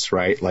elements,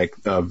 right? Like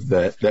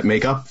that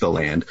make up the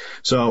land.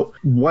 So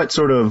what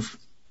sort of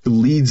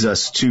leads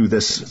us to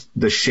this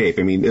shape?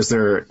 I mean, is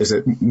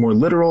it more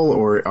literal,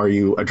 or are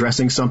you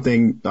addressing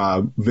something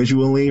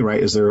visually,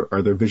 right?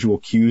 Are there visual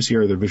cues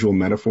here? Are there visual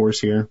metaphors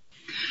here?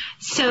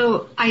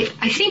 So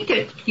I think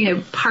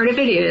that, part of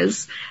it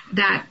is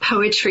that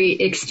poetry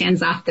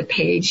extends off the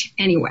page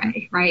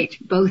anyway, right?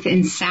 Both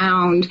in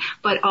sound,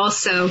 but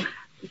also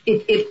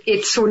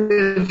it's sort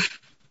of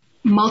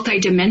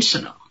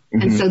multidimensional.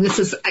 Mm-hmm. And so this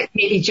is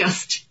maybe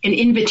just an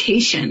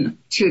invitation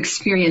to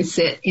experience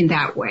it in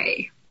that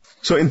way.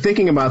 So in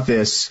thinking about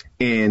this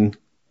in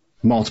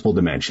multiple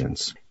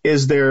dimensions,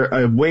 is there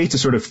a way to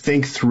sort of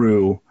think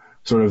through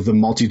sort of the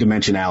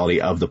multidimensionality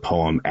of the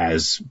poem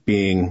as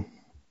being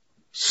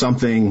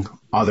something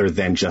other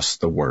than just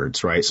the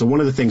words, right? So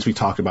one of the things we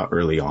talked about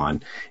early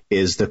on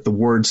is that the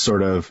words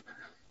sort of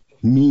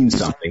mean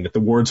something, that the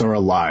words are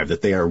alive,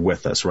 that they are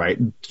with us, right?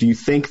 Do you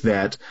think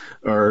that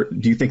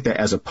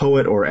as a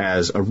poet or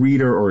as a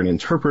reader or an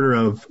interpreter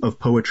of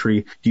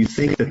poetry, do you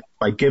think that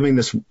by giving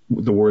the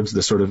words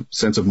this sort of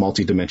sense of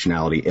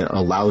multidimensionality, it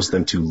allows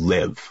them to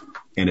live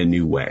in a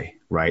new way,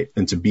 right?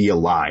 And to be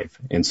alive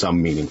in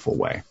some meaningful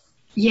way?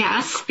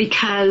 Yes,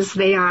 because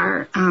they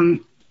are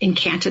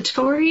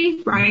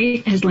incantatory,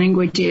 right, as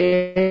language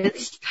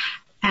is,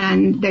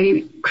 and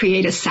they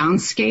create a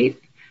soundscape.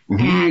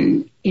 Mm-hmm.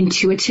 And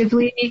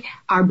intuitively,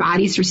 our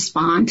bodies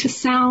respond to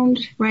sound,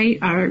 right?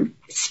 Our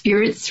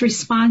spirits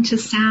respond to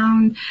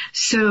sound.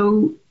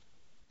 So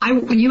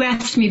when you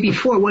asked me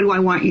before, what do I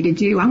want you to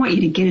do? I want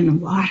you to get in the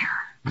water.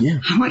 Yeah.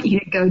 I want you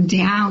to go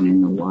down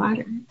in the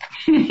water.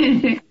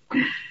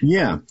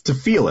 Yeah, to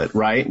feel it,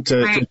 right?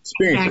 To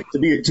experience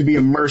it, to be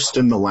immersed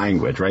in the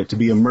language, right? To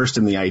be immersed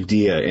in the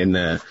idea,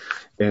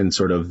 in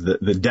sort of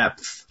the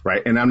depth,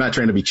 right? And I'm not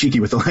trying to be cheeky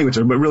with the language,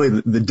 but really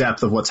the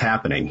depth of what's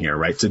happening here,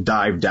 right? To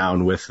dive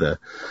down with the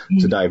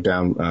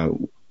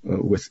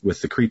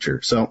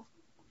creature. So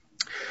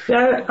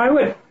I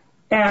would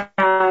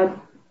add,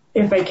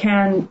 if I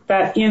can,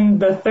 that in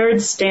the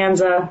third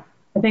stanza,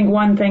 I think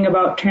one thing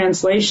about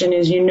translation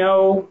is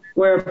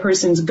where a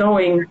person's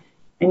going,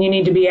 and you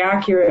need to be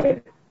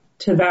accurate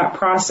to that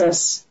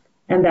process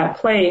and that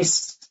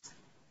place.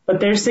 But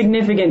there's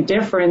significant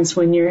difference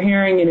when you're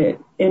hearing it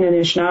in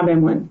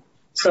Anishinaabemowin.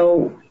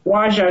 So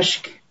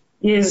Waajashk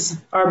is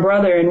our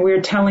brother, and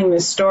we're telling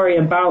this story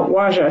about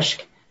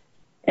Waajashk.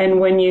 And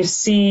when you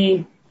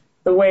see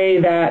the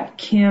way that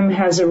Kim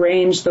has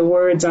arranged the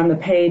words on the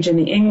page in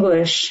the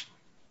English,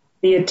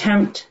 the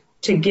attempt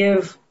to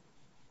give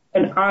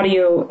an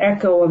audio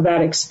echo of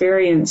that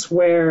experience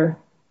where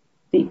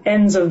the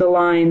ends of the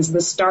lines,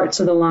 the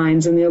starts of the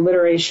lines, and the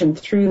alliteration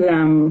through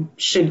them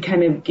should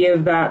kind of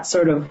give that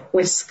sort of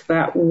whisk,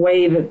 that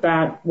way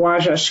that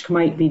Waajashk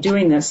might be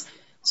doing this.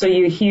 So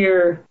you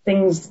hear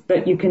things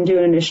that you can do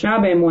in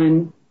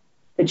Anishinaabe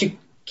that you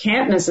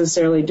can't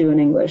necessarily do in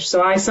English.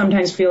 So I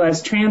sometimes feel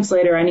as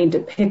translator, I need to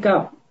pick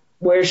up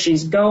where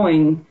she's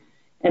going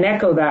and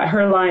echo that.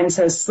 Her line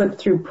says, slip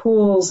through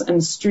pools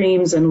and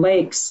streams and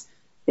lakes.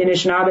 The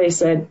Anishinaabe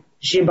said,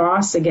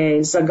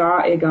 Jibasage,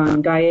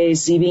 Zagaigan, Gaye,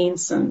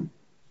 Zivinson.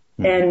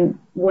 And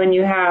when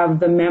you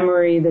have the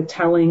memory, the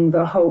telling,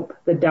 the hope,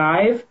 the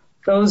dive,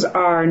 those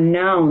are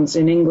nouns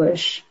in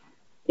English.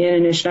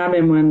 In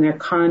Anishinaabe, when they're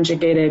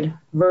conjugated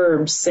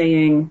verbs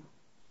saying,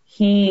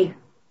 he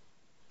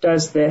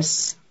does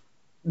this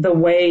the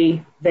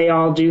way they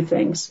all do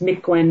things.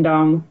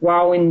 Mikwendong,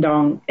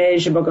 Wawindong,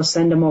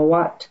 Ejabogosendamo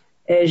what,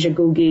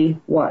 Ejagugi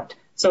what.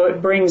 So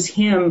it brings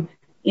him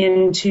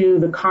into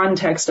the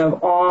context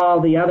of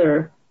all the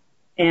other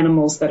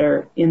animals that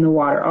are in the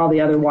water, all the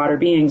other water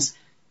beings,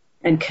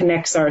 and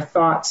connects our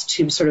thoughts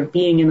to sort of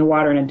being in the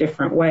water in a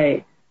different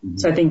way. Mm-hmm.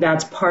 So I think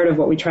that's part of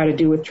what we try to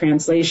do with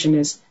translation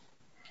is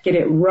get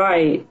it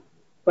right,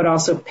 but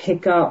also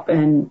pick up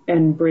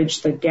and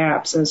bridge the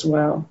gaps as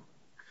well.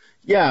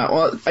 Yeah,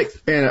 well,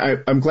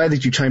 I'm glad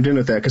that you chimed in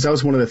with that, because that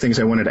was one of the things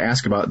I wanted to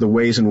ask about, the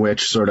ways in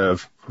which sort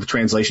of the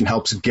translation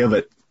helps give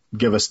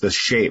us the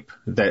shape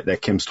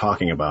that Kim's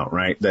talking about,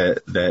 right?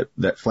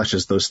 That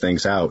fleshes those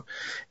things out.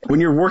 When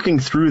you're working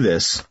through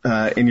this,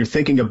 and you're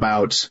thinking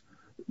about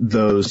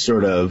those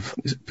sort of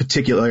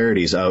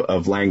particularities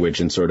of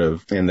language and sort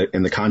of, and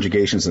the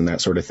conjugations and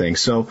that sort of thing.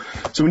 So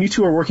when you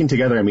two are working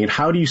together, I mean,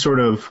 how do you sort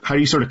of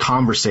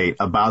conversate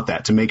about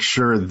that to make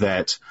sure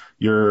that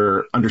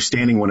you're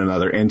understanding one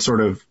another and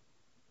sort of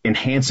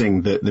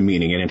enhancing the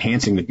meaning and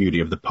enhancing the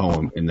beauty of the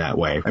poem in that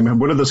way? I mean,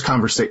 what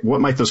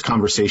might those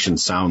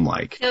conversations sound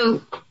like?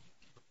 So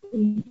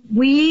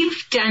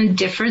we've done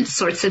different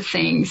sorts of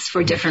things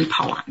for different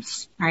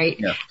poems, right?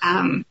 Yeah.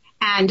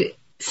 And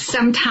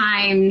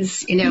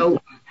sometimes,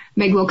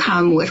 Meg will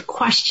come with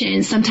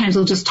questions. Sometimes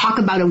we'll just talk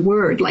about a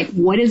word, like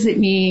what does it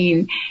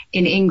mean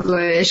in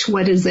English?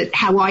 Why is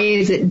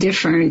it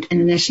different in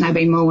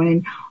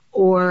Anishinaabemowin?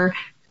 Or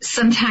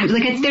sometimes,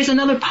 like there's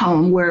another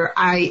poem where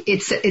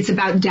it's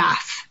about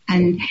death.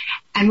 And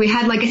we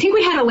had I think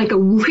we had a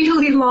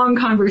really long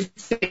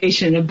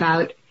conversation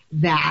about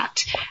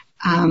that.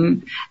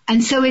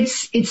 And so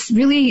it's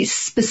really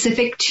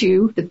specific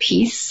to the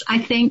piece, I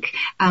think,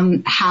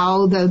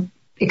 how the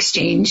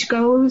exchange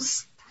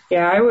goes.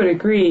 Yeah, I would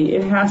agree.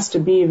 It has to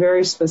be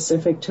very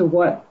specific to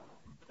what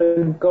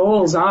the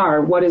goals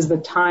are. What is the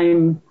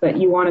time that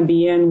you want to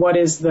be in? What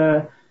is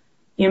the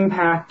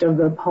impact of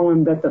the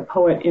poem that the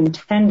poet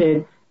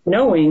intended,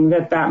 knowing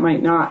that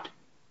might not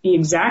be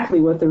exactly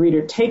what the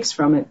reader takes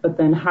from it, but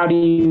then how do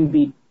you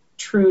be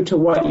true to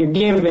what you're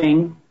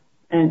giving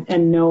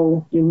and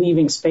know you're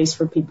leaving space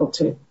for people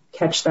to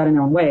catch that in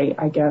their own way,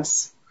 I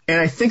guess. And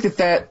I think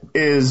that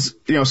is,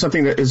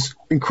 something that is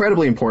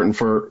incredibly important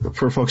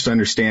for folks to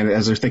understand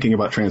as they're thinking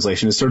about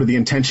translation, is sort of the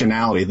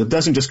intentionality that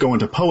doesn't just go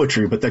into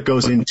poetry, but that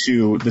goes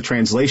into the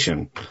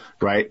translation,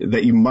 right?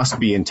 That you must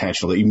be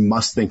intentional, that you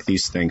must think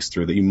these things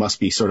through, that you must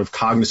be sort of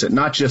cognizant,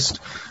 not just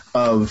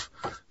of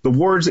the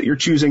words that you're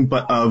choosing,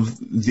 but of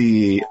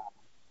the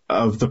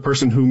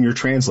person whom you're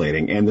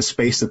translating and the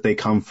space that they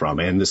come from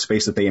and the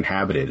space that they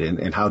inhabited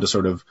and how to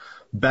sort of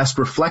best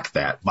reflect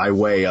that by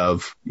way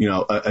of,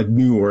 a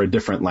new or a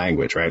different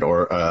language, right?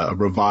 Or a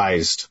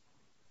revised,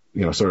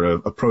 sort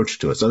of approach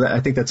to it. So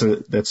I think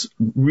that's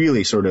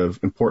really sort of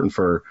important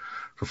for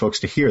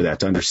folks to hear that,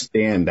 to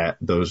understand that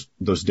those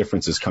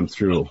differences come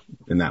through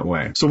in that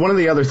way. So one of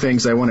the other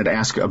things I wanted to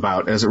ask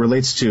about as it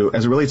relates to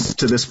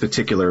this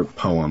particular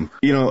poem,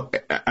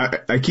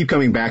 I keep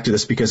coming back to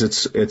this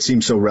because it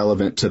seems so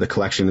relevant to the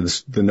collection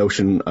of the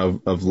notion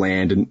of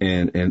land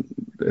and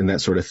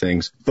that sort of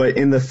things. But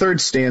in the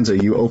third stanza,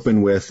 you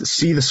open with,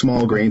 "See the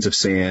small grains of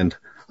sand,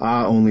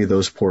 ah, only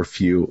those poor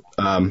few."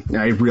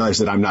 I realize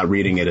that I'm not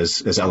reading it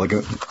as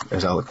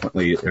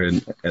eloquently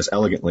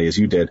as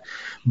you did,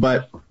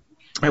 but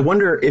I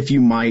wonder if you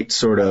might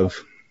sort of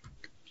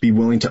be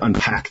willing to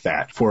unpack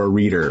that for a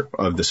reader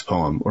of this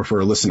poem or for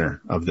a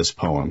listener of this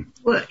poem.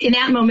 Well, in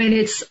that moment,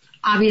 it's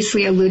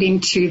obviously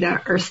alluding to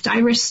the Earth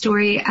Diver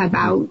story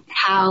about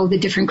how the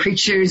different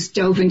creatures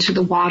dove into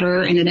the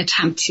water in an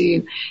attempt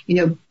to,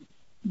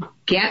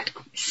 get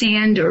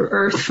sand or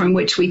earth from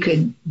which we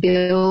could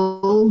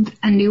build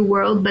a new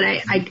world. But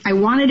I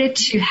wanted it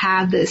to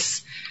have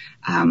this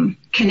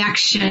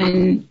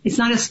connection. It's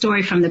not a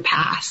story from the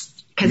past,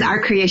 because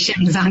our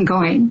creation is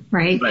ongoing,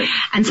 right?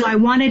 And so I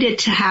wanted it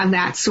to have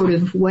that sort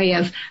of way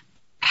of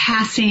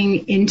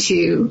passing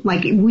into,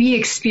 we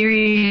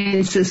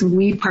experience this,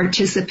 we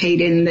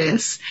participate in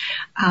this,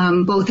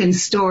 both in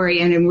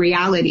story and in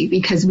reality,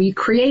 because we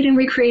create and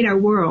recreate our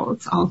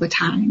worlds all the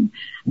time.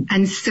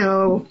 And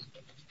so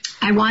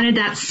I wanted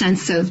that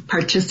sense of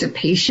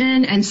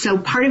participation. And so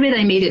part of it,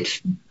 I made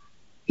it,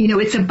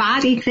 it's a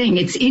body thing.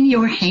 It's in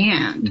your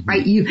hand,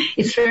 right?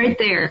 It's right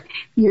there.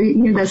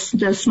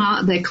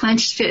 The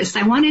clenched fist.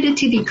 I wanted it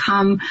to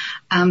become,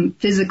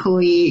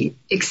 physically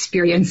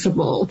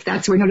experienceable.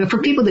 That's where,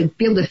 for people to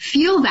be able to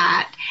feel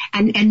that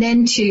and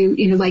then to,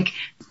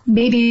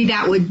 maybe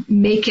that would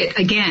make it,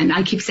 again,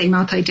 I keep saying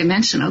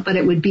multidimensional, but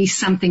it would be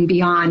something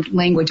beyond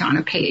language on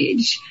a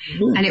page.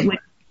 Mm-hmm. And it would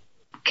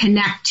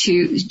connect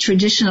to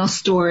traditional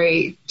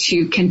story,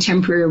 to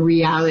contemporary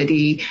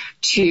reality,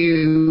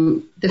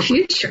 to the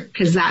future,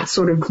 because that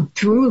sort of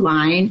through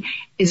line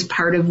is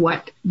part of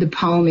what the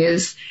poem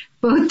is,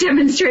 both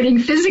demonstrating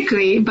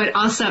physically, but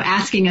also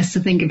asking us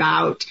to think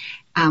about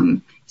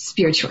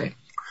spiritually.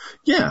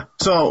 Yeah.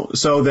 So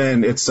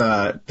then it's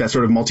that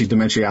sort of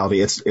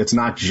multidimensionality. It's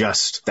not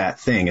just that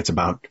thing. It's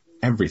about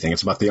everything.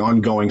 It's about the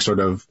ongoing sort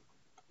of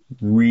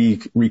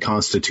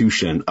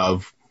reconstitution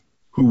of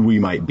who we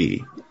might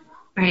be.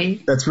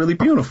 Right. That's really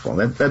beautiful.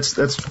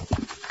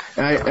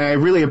 I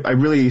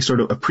really sort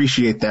of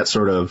appreciate that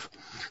sort of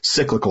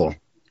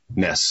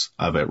cyclicalness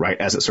of it, right?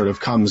 As it sort of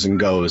comes and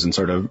goes and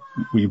sort of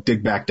we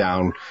dig back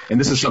down. And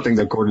this is something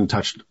that Gordon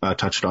touched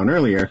on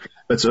earlier,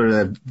 but sort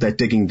of that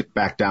digging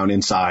back down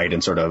inside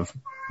and sort of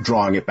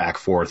drawing it back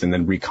forth and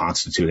then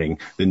reconstituting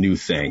the new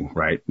thing,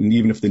 right? And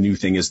even if the new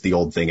thing is the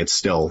old thing, it's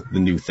still the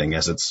new thing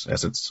as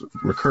it's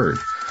recurred.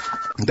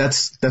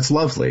 That's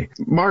lovely.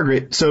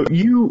 Margaret, so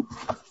you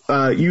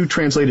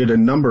translated a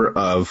number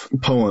of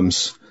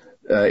poems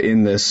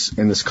in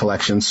this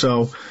collection.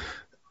 So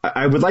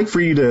I would like for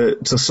you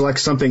to select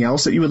something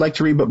else that you would like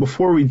to read. But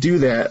before we do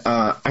that,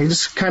 I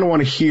just kind of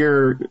want to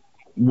hear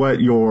what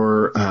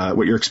your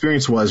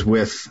experience was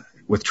with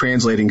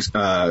translating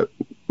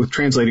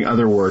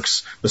other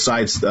works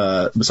besides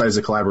the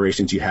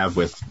collaborations you have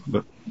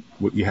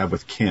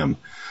with Kim.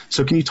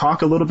 So can you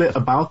talk a little bit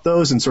about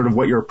those and sort of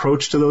what your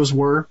approach to those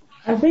were?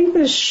 I think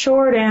the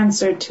short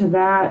answer to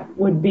that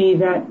would be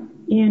that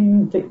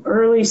in the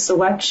early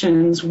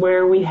selections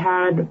where we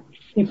had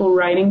people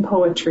writing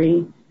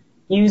poetry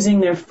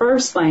using their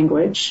first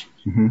language,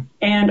 mm-hmm.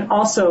 and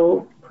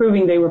also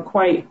proving they were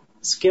quite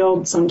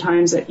skilled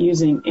sometimes at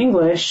using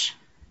English,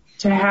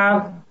 to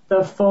have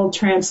the full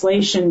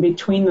translation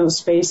between those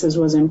spaces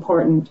was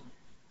important.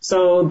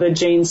 So the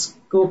Jane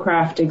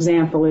Schoolcraft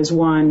example is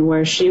one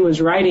where she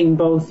was writing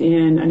both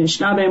in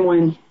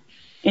Anishinaabemowin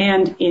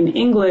and in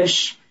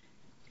English.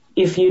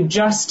 If you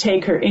just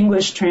take her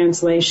English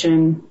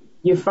translation,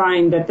 you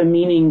find that the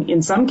meaning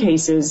in some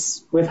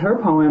cases with her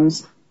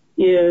poems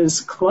is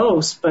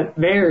close but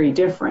very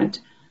different.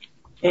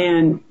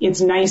 And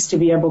it's nice to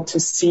be able to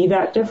see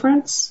that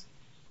difference.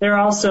 There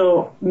are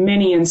also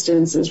many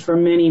instances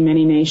from many,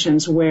 many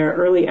nations where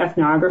early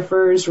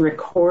ethnographers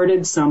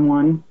recorded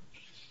someone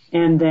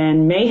and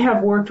then may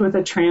have worked with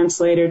a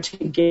translator to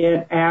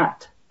get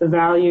at the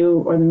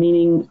value or the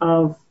meaning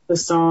of the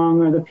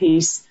song or the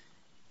piece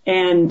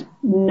and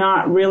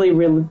not really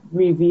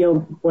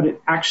revealed what it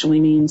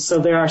actually means. So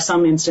there are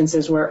some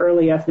instances where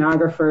early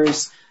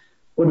ethnographers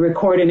would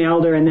record an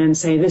elder and then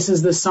say, this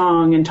is the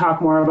song, and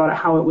talk more about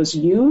how it was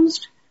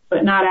used,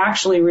 but not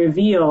actually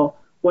reveal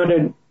what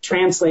a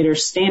translator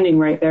standing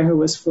right there who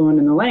was fluent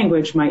in the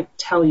language might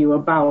tell you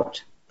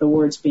about the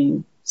words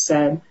being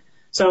said.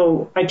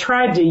 So I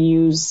tried to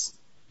use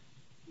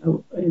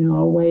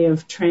a way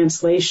of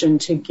translation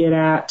to get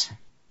at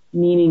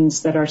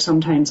meanings that are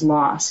sometimes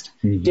lost,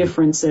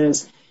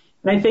 differences.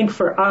 And I think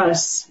for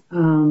us,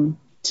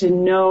 to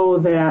know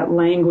that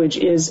language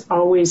is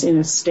always in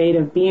a state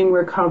of being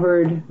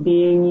recovered,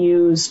 being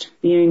used,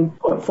 being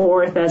put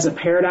forth as a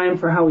paradigm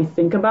for how we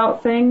think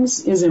about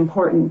things is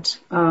important.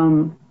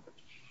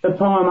 The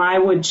poem I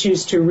would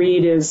choose to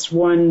read is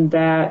one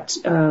that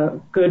a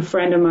good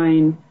friend of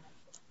mine,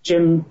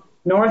 Jim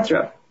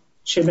Northrup,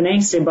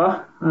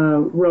 Chibanasiba,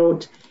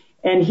 wrote.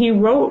 And he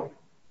wrote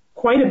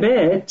quite a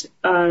bit,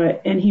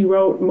 and he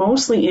wrote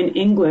mostly in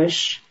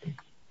English,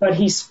 but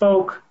he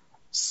spoke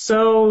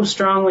so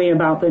strongly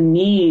about the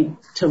need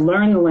to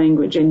learn the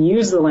language and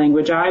use the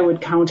language. I would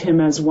count him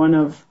as one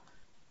of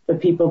the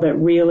people that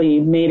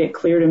really made it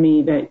clear to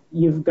me that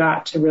you've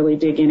got to really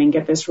dig in and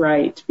get this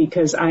right,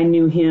 because I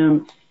knew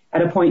him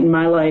at a point in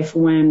my life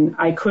when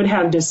I could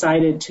have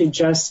decided to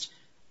just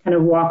kind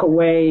of walk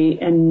away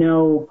and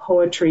know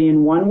poetry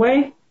in one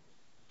way.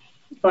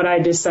 But I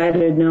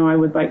decided, no, I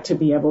would like to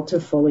be able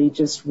to fully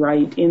just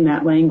write in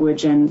that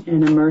language and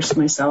immerse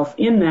myself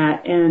in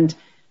that and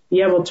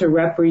be able to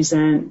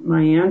represent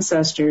my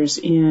ancestors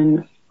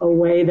in a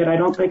way that I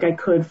don't think I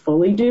could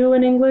fully do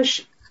in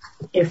English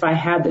if I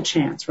had the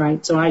chance,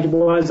 right? So I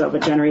was of a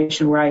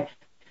generation where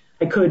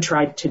I could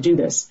try to do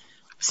this.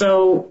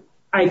 So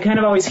I kind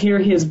of always hear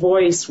his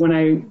voice when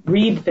I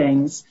read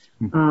things.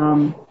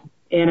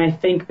 And I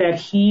think that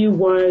he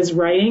was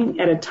writing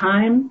at a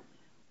time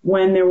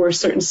when there were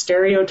certain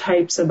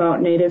stereotypes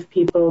about Native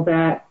people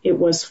that it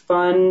was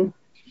fun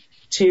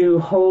to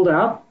hold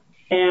up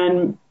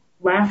and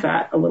laugh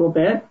at a little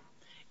bit,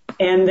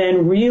 and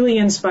then really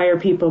inspire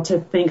people to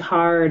think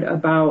hard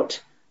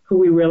about who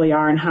we really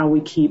are and how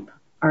we keep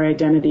our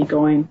identity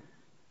going.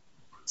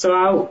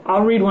 So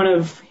I'll read one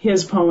of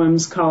his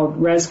poems called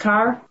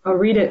Rezkar. I'll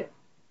read it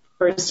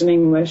first in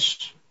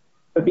English,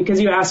 but because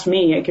you asked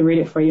me, I can read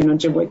it for you in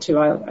Ojibwe too.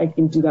 I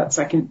can do that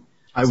second.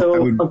 I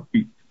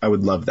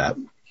would love that.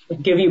 I'll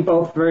give you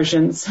both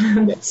versions.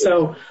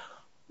 So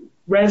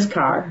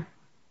Rezkar.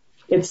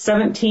 It's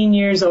 17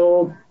 years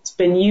old. It's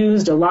been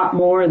used a lot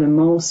more than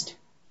most.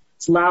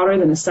 It's louder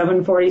than a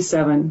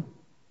 747.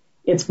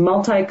 It's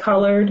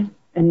multicolored,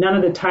 and none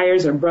of the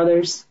tires are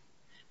brothers.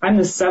 I'm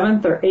the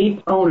 7th or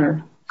 8th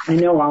owner. I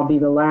know I'll be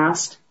the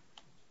last.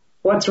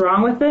 What's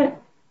wrong with it?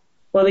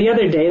 Well, the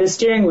other day, the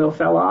steering wheel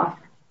fell off.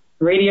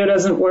 The radio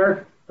doesn't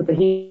work, but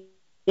the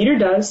heater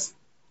does.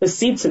 The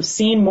seats have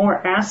seen more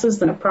asses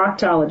than a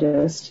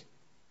proctologist.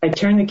 I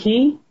turn the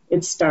key,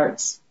 it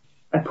starts.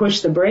 I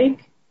push the brake,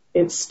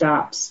 it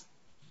stops.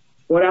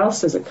 What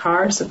else is a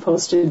car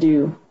supposed to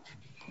do?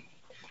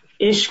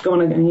 Ish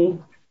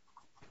gonagani.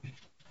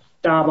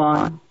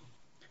 Daban.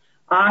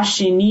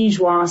 Ashi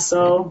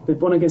nijwaso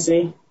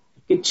bibunagaze.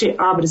 Gichi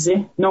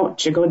abraze. No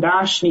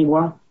chigodash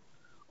niwa.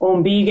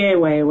 Ombige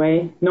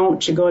wewe. No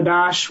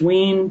chigodash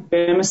ween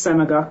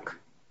bimisemaguk.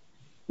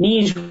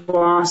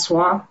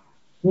 Nijwaswa.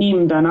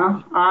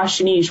 Nimdana.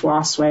 Ash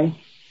nijwaswe.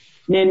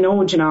 Ne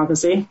no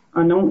janagaze.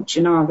 Ano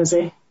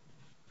janagaze.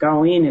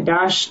 Gawin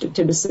dash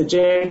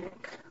tibisajek.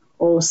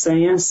 O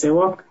sayan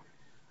siwak.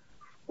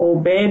 O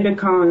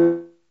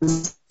bebekan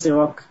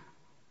siwak.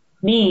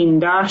 Nin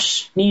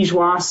dash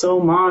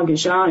nijwaso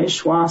magaja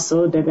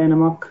ishwaso de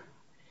benamok.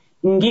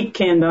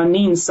 Ngikenda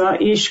ninsa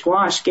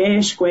ishwash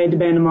geshwe de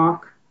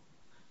benamok.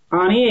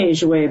 Ani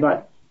ejwe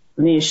but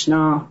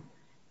nishna.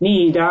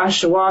 Ni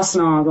dash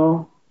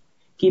wasnago.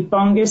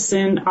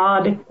 Kipungisin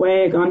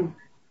adikwegan.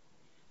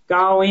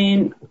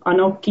 Gawin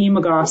anoki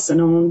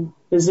magasanon.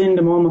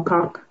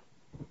 Bizindamomakak.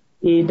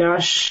 E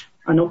dash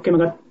anoki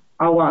magat.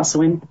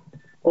 Awaswin,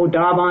 O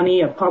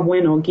Dabani, a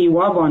pubwin, O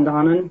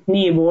Giwabandanan,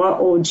 Niwa,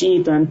 O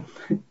Jitan,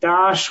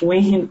 Dash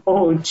Win,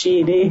 O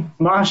Gidi,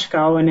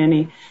 Mashkawan,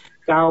 any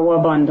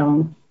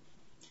Gawabandang.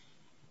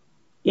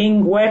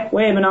 Ingwek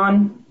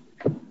Webanon,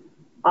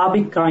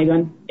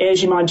 Abikaigan,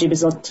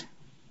 Ejimajibizot,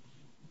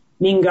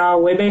 Ninga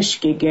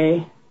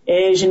Webeshkige,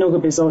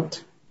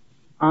 Ejinugabizot,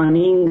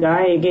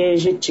 Aningai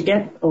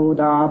Gejichiget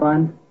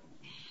Odaban.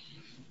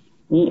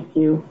 Meet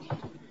you.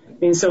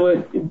 And so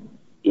it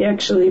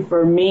actually,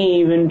 for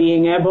me, even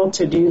being able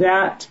to do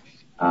that,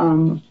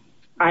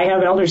 I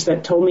have elders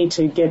that told me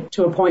to get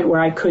to a point where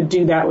I could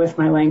do that with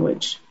my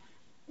language.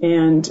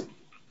 And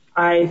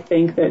I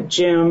think that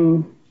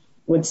Jim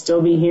would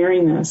still be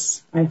hearing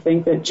this. I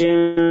think that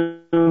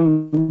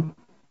Jim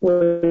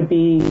would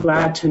be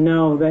glad to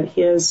know that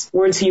his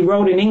words he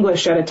wrote in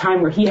English at a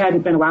time where he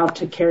hadn't been allowed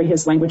to carry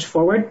his language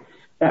forward,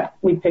 that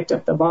we picked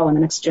up the ball in the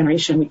next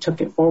generation, we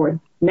took it forward.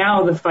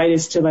 Now the fight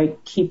is to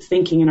keep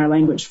thinking in our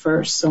language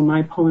first. So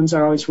my poems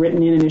are always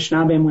written in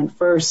Anishinaabe and went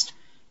first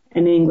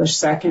and English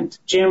second.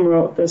 Jim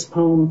wrote this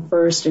poem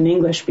first in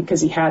English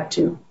because he had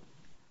to,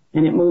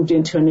 and it moved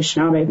into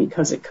Anishinaabe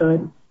because it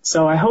could.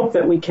 So I hope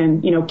that we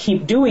can,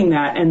 keep doing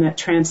that, and that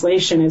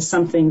translation is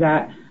something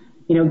that,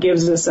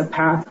 gives us a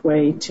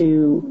pathway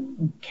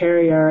to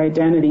carry our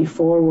identity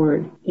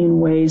forward in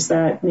ways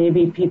that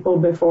maybe people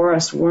before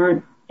us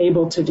weren't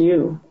able to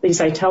do. At least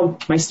I tell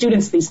my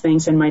students these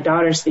things and my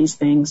daughters these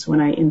things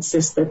when I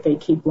insist that they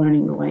keep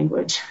learning the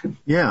language.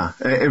 Yeah.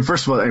 And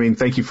first of all,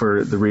 thank you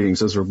for the readings.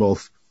 Those were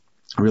both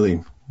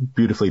really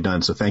beautifully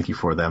done, so thank you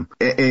for them.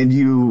 And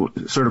you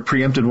sort of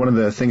preempted one of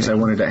the things I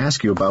wanted to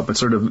ask you about, but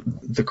sort of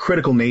the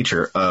critical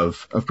nature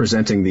of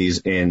presenting these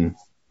in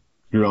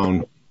your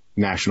own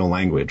national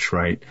language,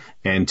 right?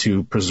 And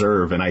to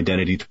preserve an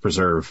identity, to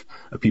preserve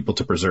a people,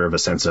 to preserve a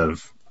sense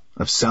of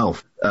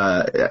self.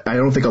 I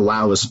don't think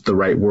allow is the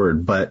right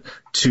word, but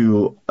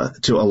to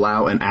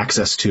allow an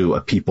access to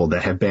a people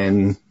that have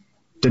been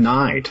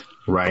denied,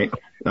 right?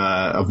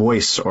 A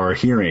voice or a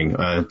hearing,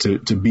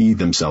 to be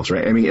themselves,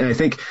 right? And I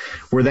think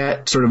where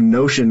that sort of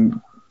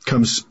notion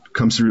comes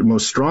through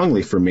most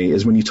strongly for me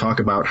is when you talk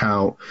about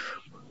how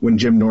when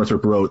Jim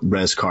Northrup wrote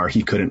Rezkar,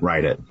 he couldn't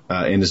write it,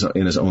 in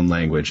his own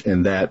language.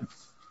 And that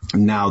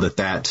now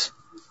that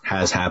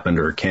has happened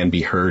or can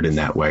be heard in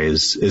that way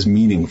is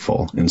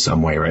meaningful in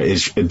some way, right?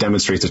 It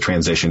demonstrates a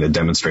transition. It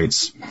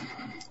demonstrates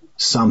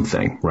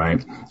something,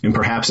 right? And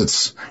perhaps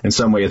it's in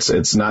some way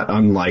it's not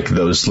unlike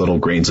those little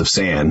grains of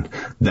sand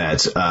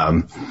that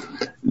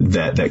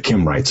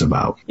Kim writes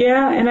about.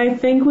 Yeah, and I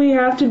think we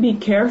have to be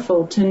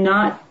careful to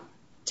not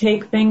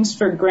take things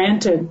for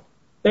granted.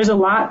 There's a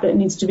lot that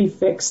needs to be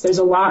fixed. There's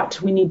a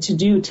lot we need to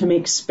do to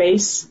make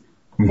space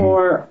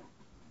for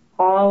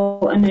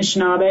all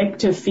Anishinaabe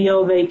to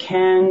feel they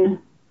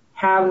can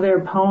have their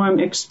poem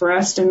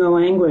expressed in the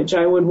language.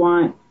 I would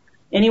want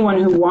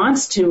anyone who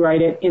wants to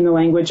write it in the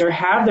language or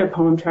have their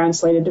poem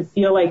translated to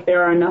feel like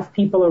there are enough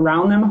people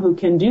around them who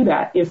can do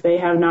that if they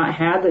have not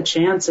had the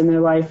chance in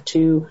their life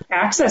to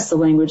access the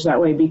language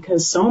that way,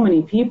 because so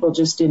many people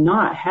just did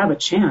not have a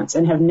chance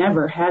and have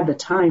never had the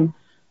time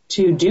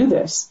to do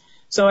this.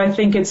 So I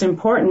think it's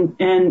important.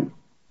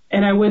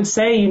 And I would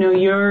say,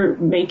 you're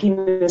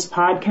making this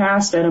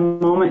podcast at a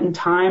moment in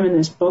time, and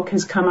this book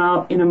has come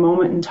out in a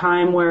moment in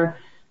time where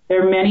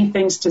there are many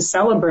things to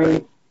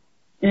celebrate.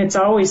 And it's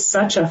always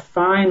such a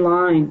fine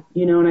line,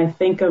 and I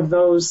think of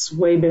those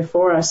way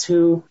before us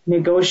who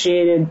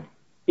negotiated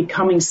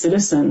becoming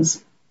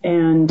citizens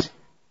and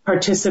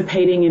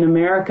participating in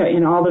America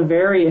in all the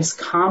various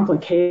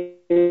complicated,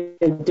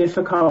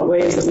 difficult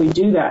ways that we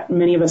do that.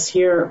 Many of us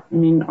here,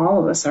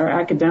 all of us are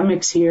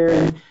academics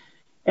here,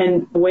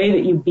 and the way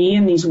that you be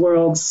in these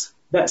worlds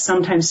that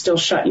sometimes still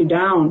shut you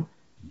down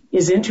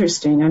is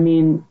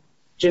interesting.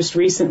 Just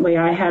recently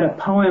I had a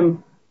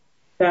poem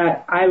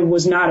that I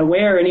was not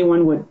aware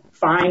anyone would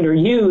find or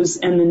use,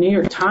 and the New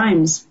York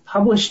Times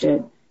published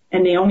it,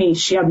 and Naomi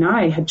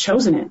Shiabnai had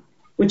chosen it,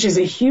 which is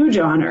a huge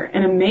honor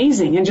and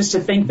amazing. And just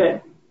to think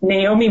that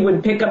Naomi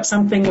would pick up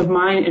something of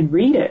mine and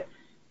read it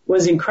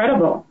was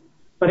incredible.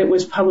 But it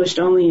was published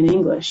only in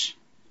English,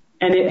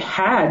 and it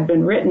had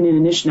been written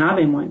in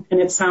Anishinaabe,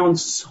 and it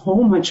sounds so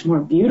much more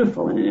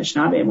beautiful in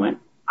Anishinaabe.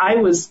 I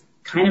was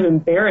kind of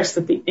embarrassed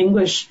that the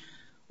English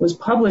was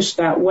published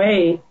that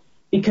way,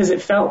 because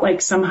it felt like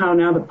somehow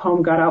now the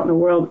poem got out in the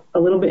world a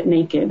little bit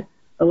naked,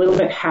 a little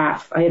bit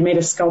half. I had made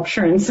a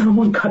sculpture and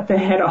someone cut the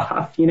head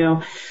off,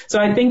 So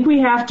I think we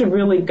have to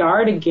really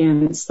guard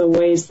against the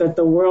ways that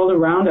the world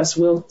around us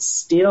will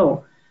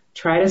still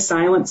try to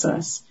silence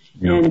us.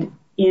 Yeah. And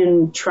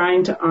in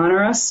trying to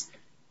honor us,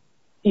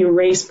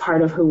 erase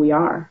part of who we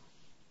are.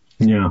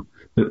 Yeah.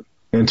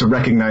 And to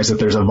recognize that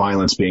there's a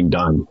violence being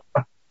done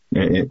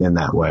in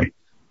that way.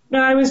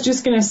 No, I was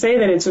just going to say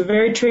that it's a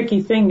very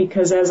tricky thing,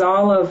 because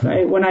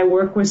when I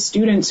work with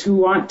students who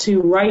want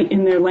to write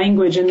in their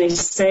language and they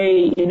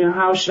say,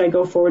 how should I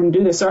go forward and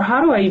do this? Or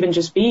how do I even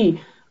just be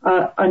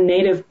a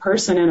native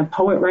person and a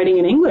poet writing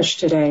in English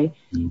today?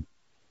 Mm.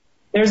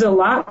 There's a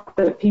lot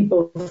that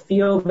people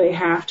feel they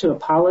have to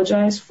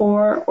apologize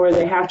for, or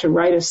they have to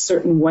write a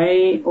certain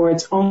way, or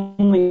it's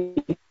only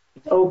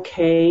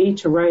okay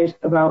to write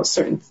about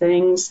certain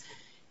things.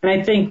 And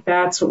I think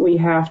that's what we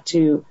have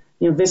to,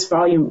 this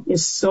volume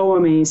is so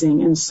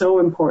amazing and so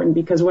important,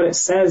 because what it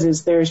says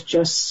is there's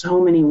just so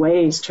many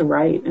ways to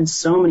write and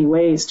so many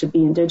ways to be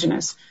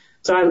Indigenous.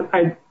 So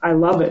I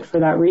love it for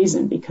that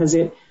reason, because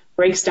it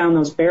breaks down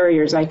those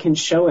barriers, I can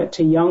show it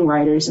to young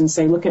writers and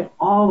say, look at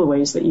all the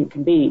ways that you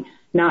can be,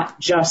 not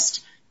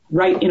just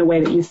write in a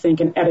way that you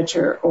think an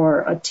editor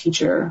or a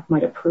teacher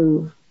might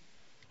approve.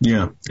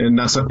 Yeah, and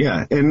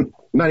and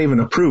not even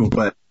approve,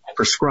 but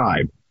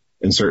prescribe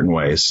in certain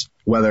ways,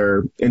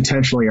 whether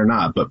intentionally or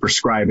not, but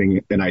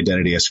prescribing an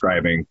identity,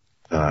 ascribing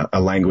a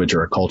language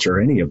or a culture,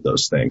 or any of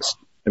those things.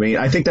 I mean,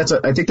 I think that's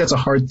a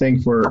hard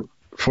thing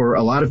for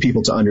a lot of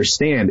people to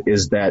understand,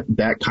 is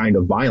that kind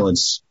of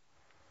violence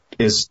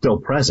is still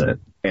present,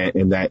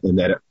 and that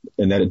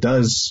it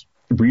does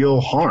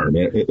real harm.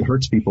 It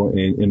hurts people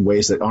in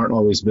ways that aren't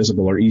always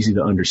visible or easy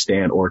to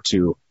understand or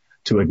to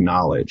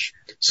acknowledge.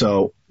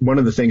 So one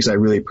of the things I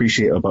really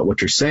appreciate about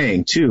what you're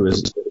saying too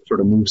is it sort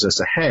of moves us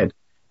ahead,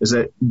 is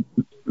that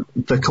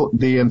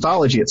the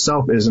anthology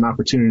itself is an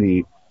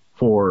opportunity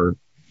for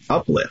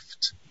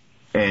uplift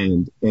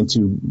and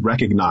to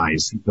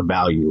recognize the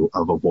value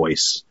of a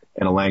voice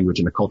and a language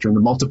and a culture and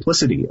the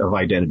multiplicity of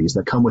identities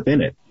that come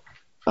within it.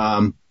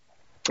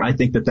 I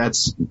think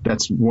that's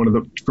one of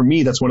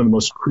the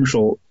most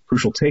crucial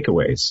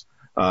takeaways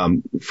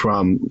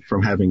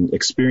from having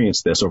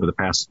experienced this over the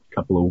past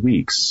couple of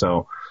weeks.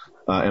 So,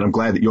 and I'm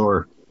glad that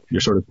you're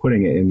sort of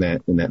putting it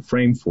in that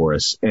frame for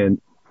us,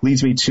 and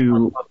leads me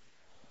to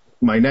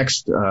my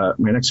next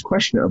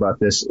question about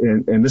this,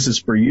 and this is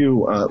for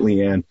you,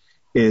 Leanne,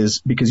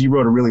 is because you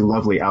wrote a really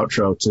lovely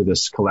outro to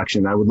this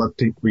collection. I would love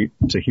to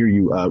hear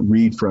you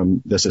read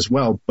from this as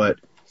well. But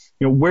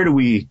where do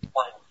we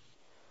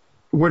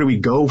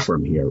go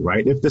from here,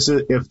 right? If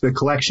the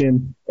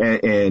collection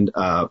and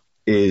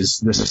is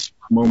this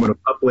moment of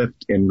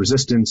uplift and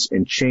resistance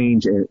and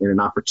change and an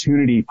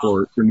opportunity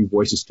for new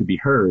voices to be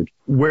heard,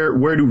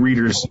 where do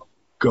readers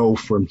go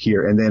from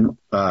here? And then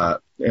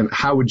and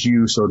how would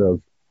you sort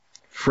of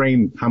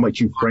how might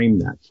you frame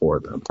that for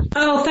them?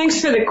 Oh,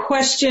 thanks for the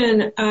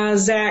question,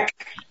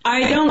 Zach.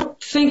 I don't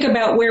think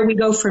about where we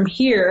go from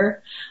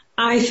here.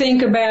 I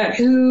think about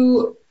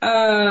who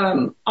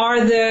are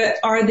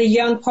the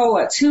young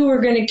poets who are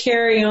going to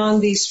carry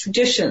on these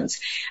traditions.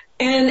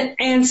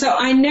 And so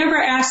I never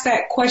asked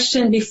that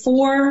question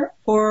before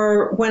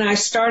or when I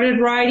started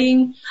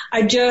writing.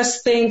 I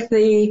just think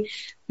the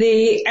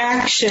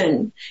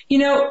action,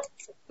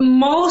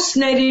 most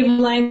native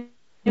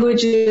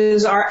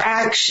languages are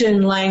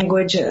action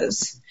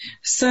languages.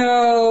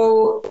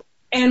 So,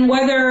 and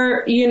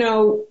whether,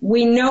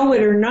 we know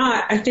it or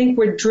not, I think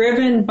we're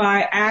driven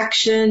by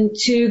action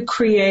to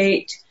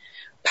create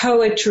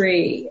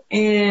poetry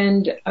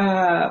and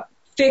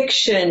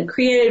fiction,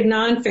 creative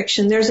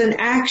nonfiction. There's an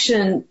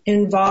action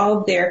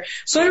involved there.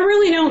 So I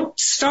really don't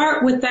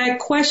start with that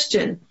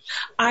question.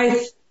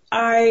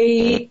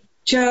 I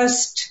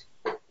just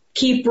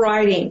keep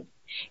writing.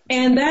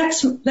 And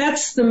that's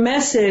the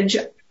message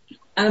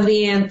of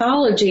the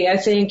anthology, I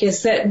think,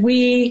 is that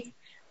we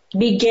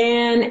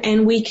began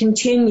and we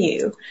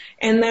continue.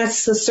 And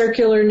that's the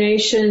circular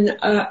notion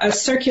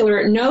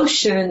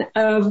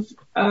of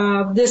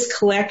this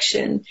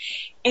collection.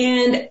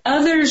 And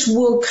others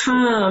will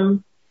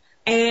come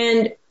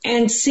and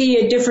see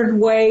a different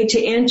way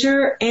to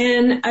enter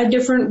and a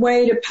different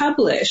way to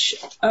publish.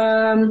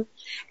 And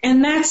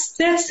that's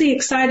the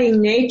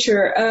exciting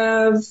nature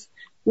of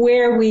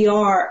where we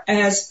are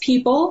as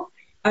people,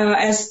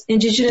 as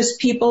Indigenous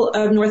people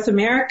of North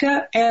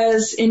America,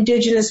 as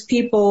Indigenous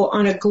people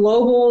on a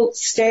global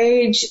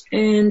stage.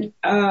 And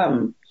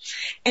I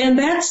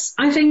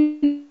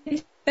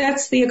think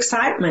that's the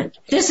excitement.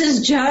 This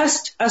is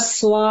just a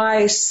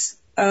slice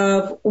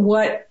of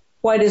what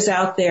is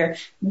out there.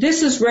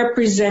 This is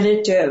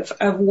representative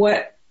of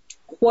what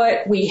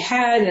we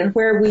had and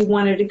where we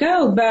wanted to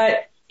go.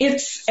 But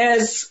it's,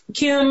 as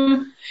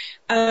Kim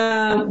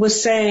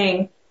was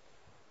saying,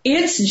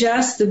 it's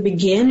just the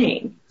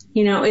beginning.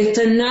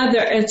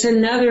 It's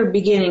another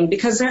beginning,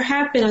 because there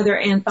have been other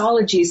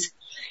anthologies.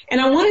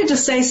 And I wanted to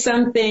say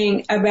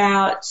something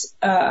about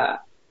the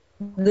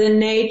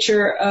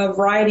nature of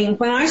writing.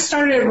 When I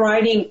started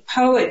writing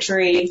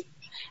poetry,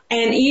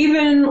 and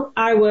even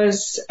I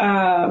was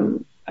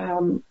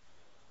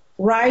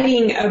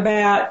writing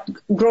about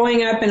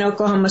growing up in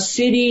Oklahoma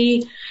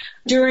City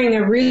during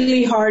a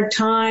really hard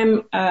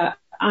time.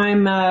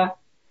 I'm a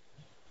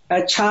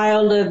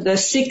child of the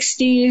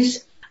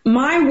 60s.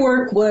 My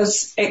work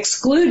was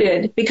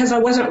excluded because I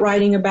wasn't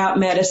writing about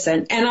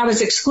medicine, and I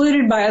was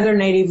excluded by other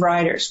Native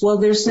writers. Well,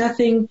 there's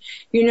nothing,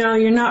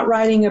 you're not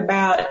writing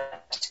about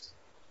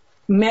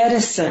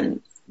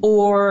medicine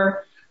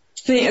or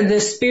the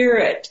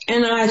spirit.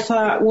 And I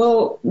thought,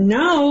 well,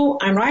 no,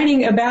 I'm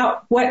writing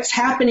about what's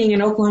happening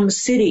in Oklahoma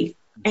City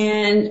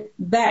and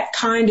that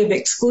kind of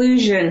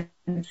exclusion,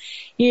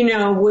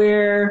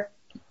 where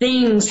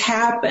things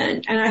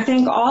happen. And I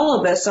think all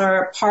of us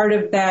are a part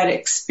of that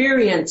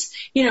experience.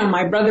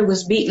 My brother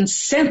was beaten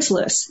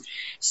senseless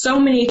so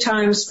many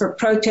times for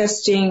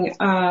protesting,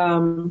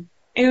 and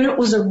it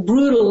was a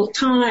brutal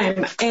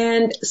time.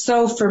 And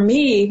so for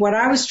me, what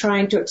I was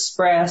trying to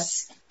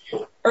express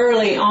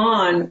early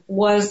on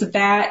was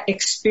that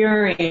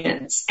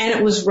experience, and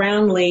it was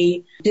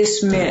roundly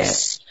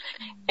dismissed.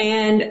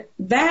 And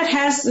that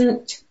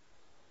hasn't,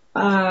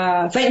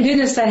 thank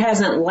goodness that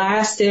hasn't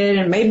lasted.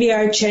 And maybe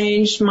I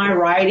changed my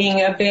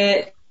writing a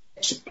bit,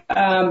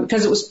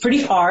 because it was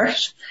pretty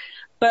harsh.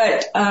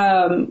 But,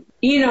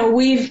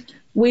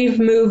 we've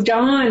moved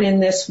on in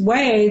this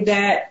way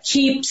that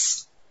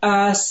keeps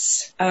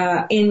us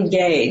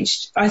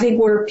engaged. I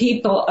think we're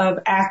people of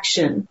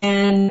action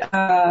and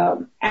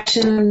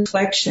action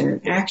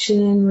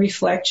and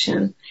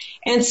reflection.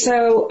 And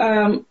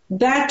so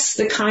that's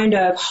the kind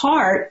of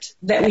heart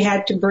that we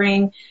had to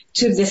bring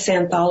to this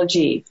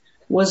anthology,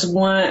 was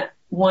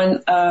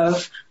one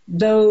of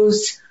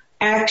those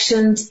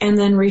actions and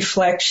then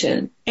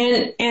reflection.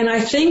 And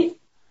I think,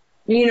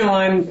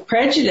 I'm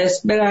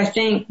prejudiced, but I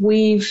think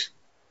we've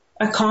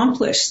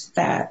accomplished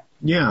that.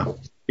 Yeah,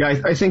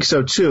 I think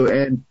so too.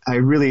 And I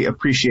really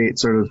appreciate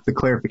sort of the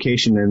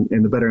clarification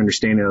and the better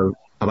understanding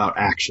about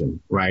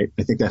action, right?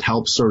 I think that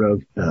helps sort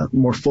of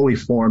more fully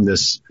form the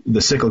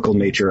cyclical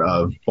nature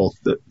of both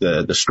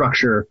the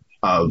structure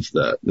of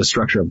the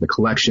structure of the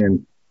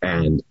collection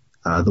and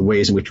the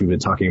ways in which we've been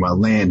talking about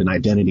land and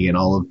identity and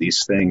all of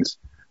these things,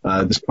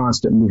 this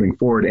constant moving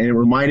forward. And it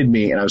reminded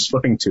me, and I was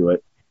flipping to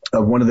it,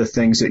 of one of the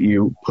things that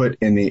you put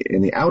in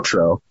the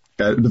outro,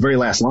 the very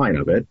last line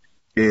of it,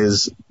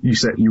 is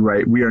you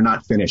write, we are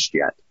not finished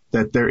yet,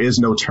 that there is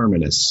no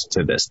terminus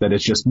to this, that it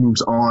just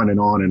moves on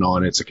and on and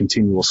on. It's a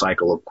continual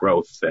cycle of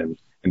growth and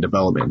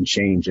development and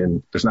change.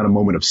 And there's not a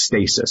moment of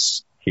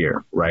stasis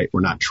here, right?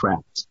 We're not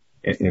trapped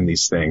in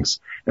these things.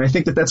 And I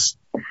think that's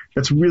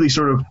really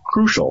sort of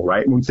crucial,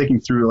 right? When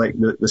thinking through like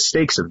the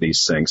stakes of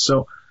these things.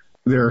 So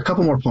there are a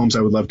couple more poems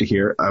I would love to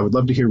hear. I would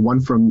love to hear one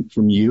from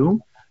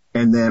you.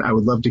 And then I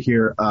would love to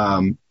hear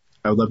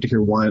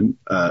one,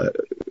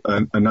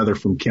 another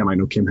from Kim. I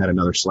know Kim had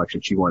another selection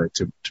she wanted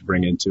to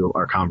bring into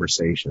our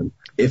conversation.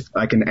 If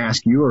I can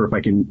ask you, or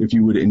if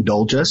you would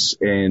indulge us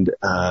and,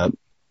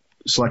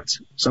 select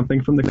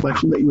something from the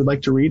collection that you would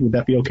like to read, would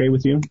that be okay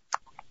with you?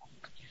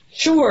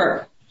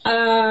 Sure.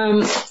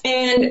 And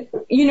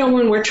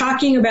when we're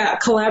talking about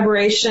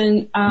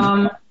collaboration,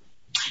 I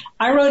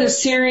wrote a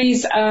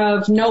series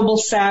of Noble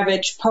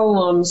Savage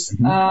poems.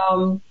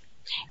 Mm-hmm.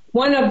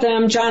 One of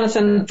them,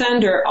 Jonathan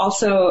Thunder,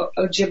 also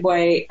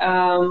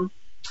Ojibwe,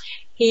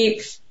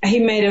 he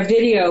made a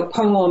video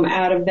poem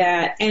out of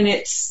that, and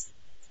it's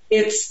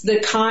the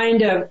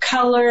kind of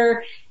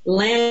color,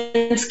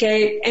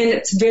 landscape, and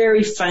it's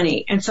very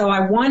funny. And so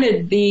I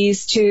wanted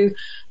these to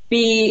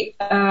be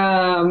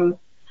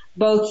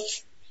both,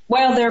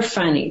 well, they're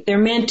funny. They're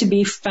meant to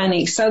be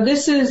funny. So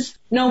this is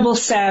Noble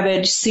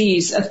Savage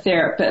Sees a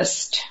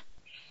Therapist.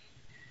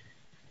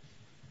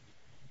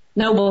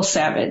 Noble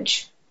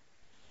Savage.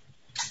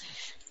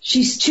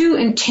 She's too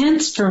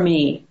intense for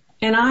me,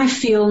 and I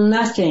feel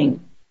nothing,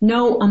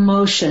 no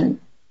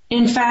emotion.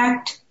 In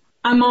fact,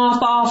 I'm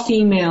off all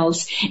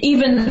females,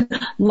 even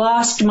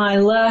lost my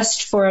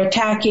lust for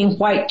attacking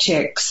white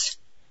chicks.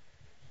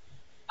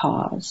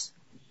 Pause.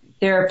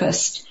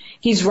 Therapist.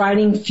 He's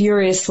writing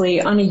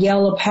furiously on a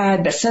yellow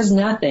pad that says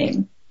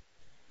nothing.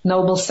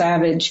 Noble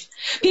Savage.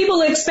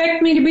 People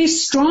expect me to be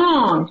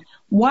strong,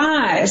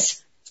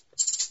 wise,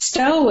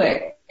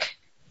 stoic,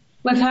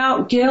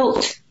 without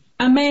guilt.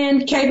 A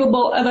man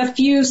capable of a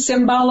few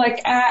symbolic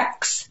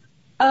acts.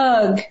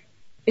 Ugh,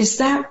 is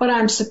that what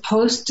I'm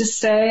supposed to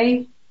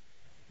say?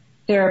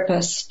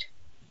 Therapist.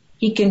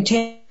 He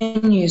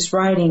continues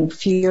writing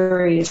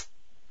furiously.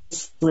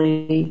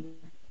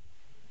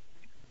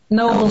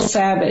 Noble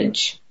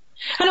Savage.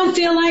 I don't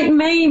feel like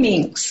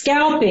maiming,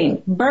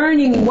 scalping,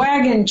 burning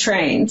wagon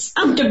trains.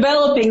 I'm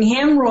developing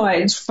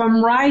hemorrhoids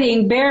from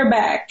riding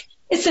bareback.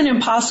 It's an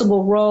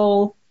impossible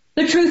role.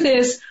 The truth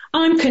is,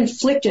 I'm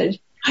conflicted.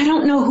 I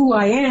don't know who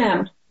I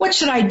am. What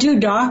should I do,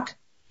 Doc?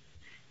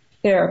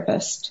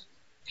 Therapist.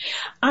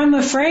 I'm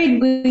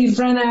afraid we've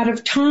run out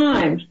of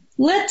time.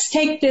 Let's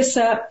take this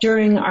up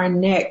during our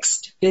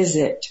next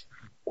visit.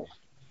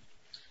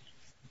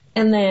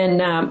 And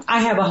then I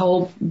have a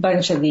whole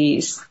bunch of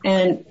these,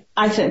 and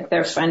I think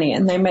they're funny,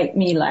 and they make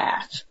me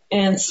laugh.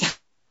 And so,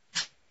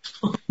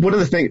 one of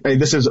the things,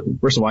 this is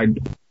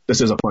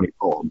a funny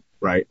poem,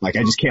 right? Like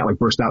I just can't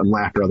burst out in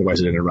laughter,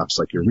 otherwise it interrupts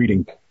your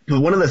reading. But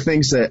one of the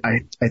things that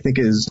I think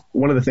is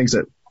one of the things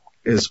that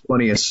is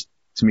funniest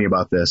to me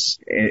about this,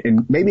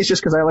 and maybe it's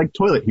just because I like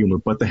toilet humor,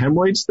 but the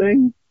hemorrhoids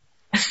thing,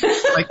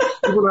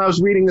 when I was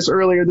reading this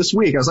earlier this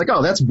week, I was like,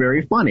 oh, that's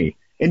very funny.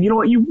 And you know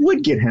what? You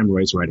would get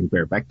hemorrhoids riding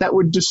bareback. That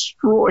would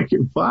destroy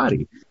your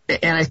body.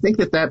 And I think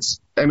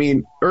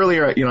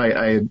earlier,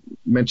 I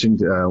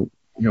mentioned,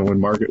 when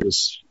Margaret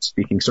was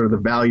speaking, sort of the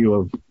value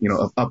of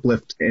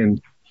uplift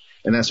and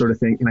that sort of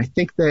thing. And I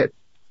think that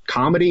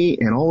comedy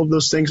and all of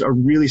those things are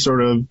really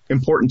sort of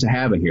important to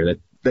have in here,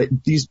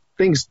 that these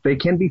things, they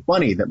can be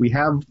funny, that we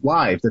have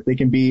live, that they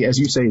can be, as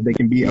you say, they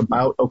can be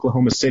about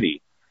Oklahoma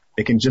City.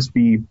 They can just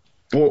be,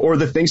 or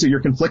the things that you're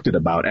conflicted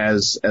about,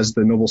 as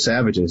the Noble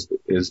Savage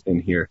is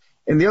in here.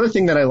 And the other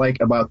thing that I like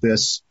about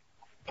this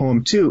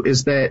poem too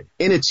is that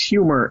in its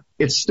humor,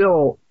 it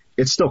still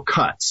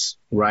cuts,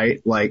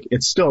 right? Like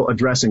it's still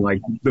addressing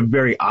the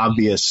very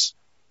obvious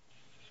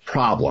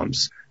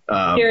problems.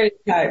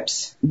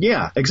 Stereotypes.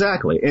 Yeah,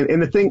 exactly.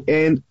 And the thing,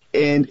 and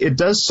it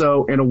does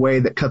so in a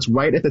way that cuts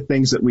right at the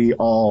things that we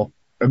all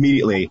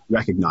immediately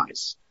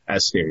recognize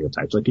as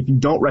stereotypes. Like if you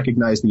don't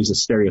recognize these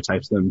as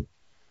stereotypes, then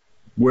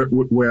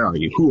where are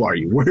you? Who are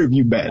you? Where have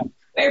you been?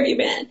 Where have you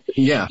been?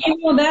 Yeah.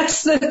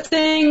 That's the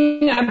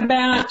thing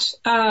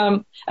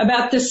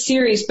about this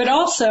series, but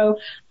also,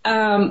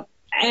 and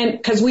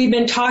because we've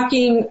been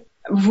talking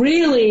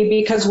really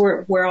because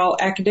we're all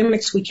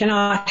academics, we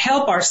cannot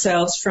help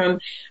ourselves from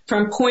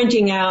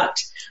pointing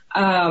out,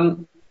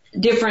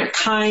 different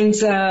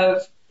kinds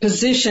of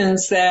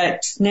positions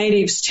that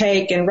natives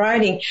take in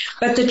writing.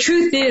 But the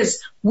truth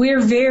is,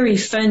 we're very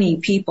funny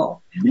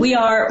people. We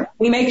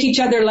make each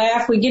other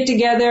laugh. We get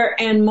together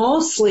and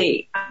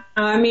mostly,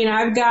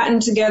 I've gotten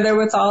together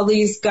with all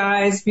these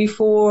guys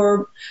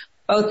before,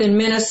 both in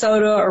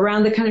Minnesota,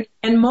 around the country,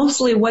 and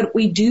mostly what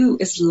we do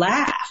is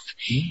laugh.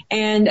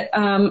 And,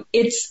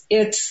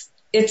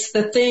 it's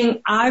the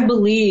thing I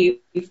believe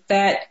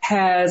that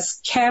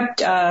has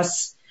kept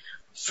us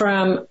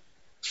from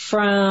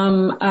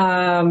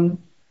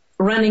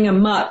running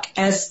amok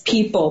as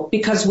people,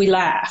 because we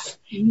laugh.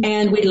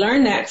 And we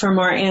learn that from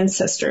our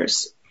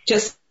ancestors.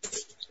 Just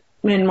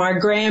when my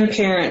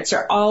grandparents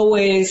are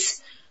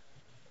always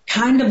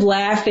kind of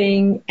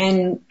laughing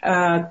and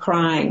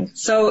crying.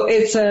 So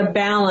it's a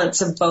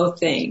balance of both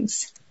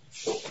things.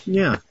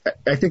 Yeah,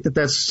 I think that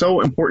that's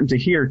so important to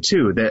hear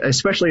too, that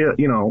especially,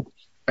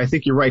 I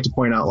think you're right to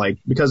point out, like,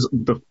 because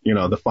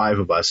the five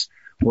of us,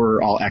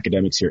 we're all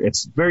academics here.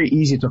 It's very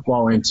easy to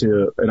fall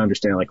into an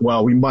understanding like,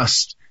 well, we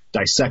must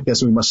dissect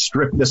this. We must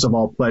strip this of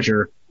all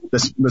pleasure.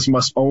 This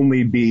must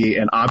only be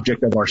an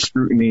object of our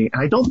scrutiny.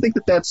 And I don't think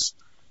that that's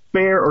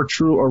fair or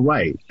true or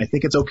right. I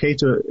think it's okay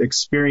to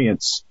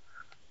experience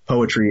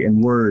poetry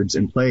and words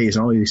and plays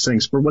and all these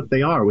things for what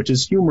they are, which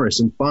is humorous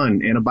and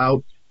fun and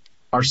about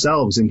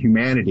ourselves and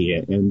humanity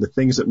and the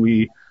things that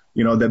we,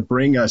 that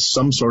bring us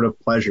some sort of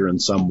pleasure in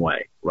some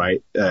way,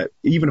 right?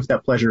 Even if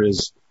that pleasure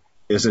is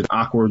an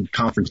awkward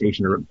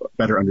confrontation or a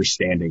better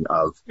understanding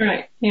of,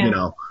 right,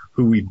 yeah.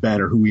 Who we've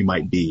been or who we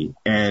might be.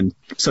 And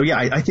so, yeah,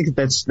 I think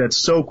that's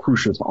so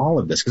crucial to all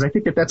of this, because I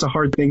think that that's a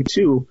hard thing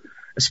too,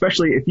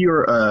 especially if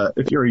you're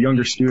a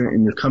younger student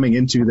and you're coming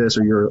into this,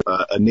 or you're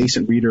a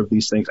nascent reader of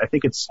these things. I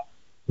think it's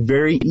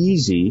very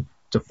easy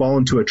to fall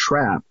into a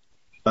trap,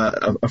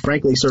 a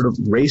frankly sort of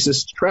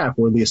racist trap,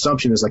 where the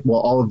assumption is like,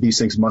 well, all of these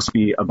things must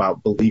be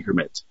about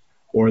beleaguerment,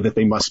 or that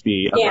they must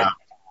be about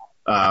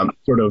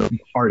sort of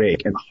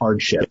heartache and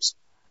hardships.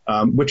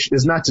 Which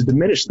is not to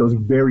diminish those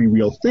very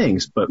real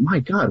things, but my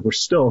God, we're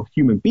still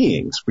human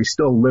beings. We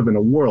still live in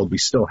a world. We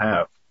still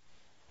have,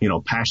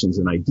 passions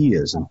and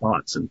ideas and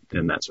thoughts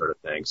and that sort of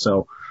thing.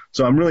 So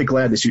I'm really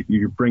glad that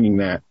you're bringing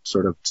that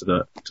sort of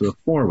to the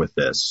fore with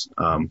this.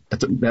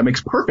 That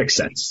makes perfect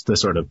sense to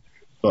sort of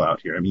go out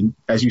here.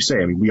 As you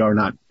say, we are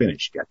not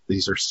finished yet.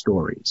 These are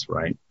stories,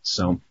 right?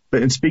 So,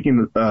 but in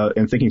speaking,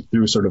 and thinking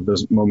through sort of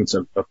those moments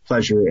of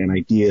pleasure and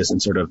ideas and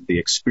sort of the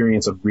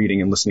experience of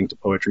reading and listening to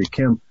poetry,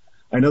 Kim,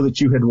 I know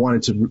that you had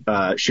wanted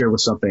to share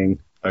something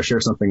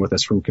with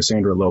us from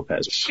Cassandra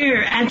Lopez.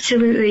 Sure,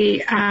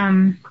 absolutely.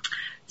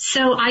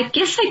 So I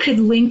guess I could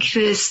link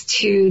this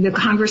to the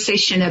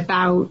conversation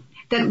about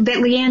that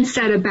Leanne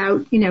said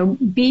about,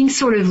 being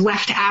sort of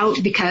left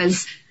out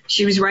because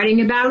she was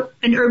writing about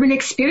an urban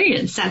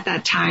experience at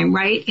that time,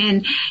 right?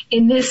 And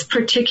in this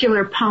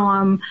particular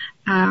poem,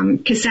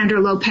 Cassandra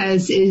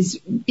Lopez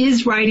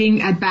is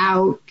writing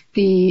about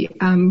the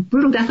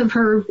brutal death of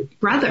her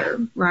brother,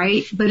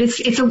 right? But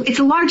it's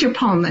a larger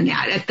poem than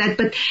that.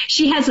 But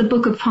she has a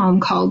book of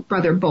poem called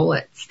Brother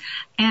Bullets,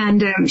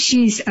 and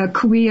she's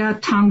Kuia,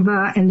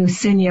 Tongva, and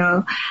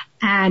Lucinio,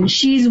 and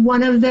she's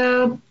one of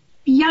the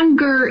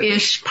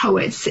younger-ish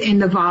poets in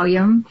the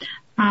volume.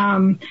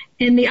 And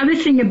the other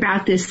thing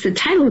about this, the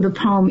title of the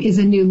poem is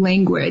A New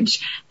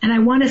Language. And I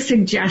want to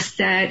suggest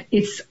that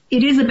it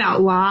is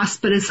about loss,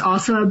 but it's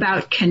also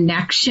about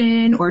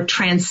connection or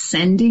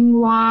transcending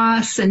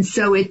loss. And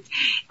so it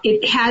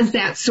has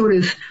that sort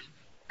of,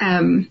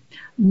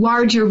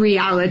 larger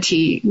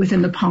reality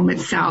within the poem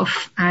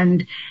itself.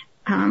 And,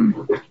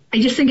 I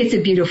just think it's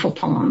a beautiful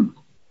poem.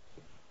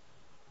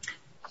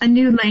 A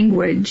New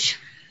Language.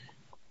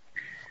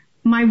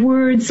 My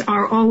words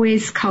are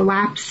always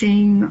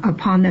collapsing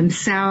upon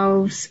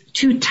themselves,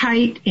 too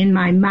tight in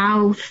my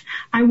mouth.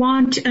 I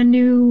want a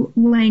new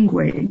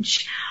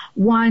language,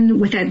 one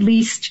with at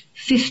least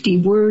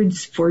 50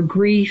 words for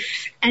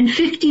grief and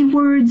 50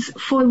 words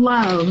for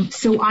love,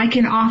 so I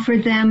can offer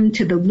them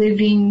to the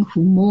living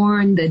who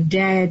mourn the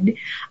dead.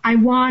 I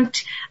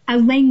want a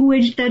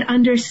language that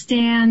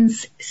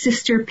understands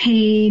sister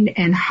pain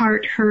and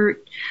heart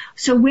hurt.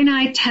 So when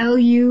I tell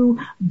you,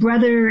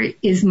 brother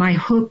is my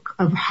hook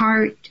of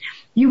heart,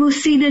 you will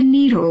see the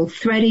needle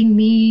threading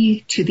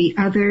me to the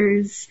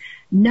others,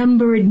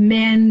 numbered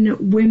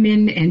men,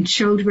 women, and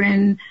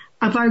children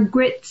of our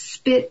grit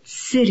spit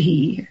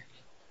city.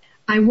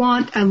 I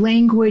want a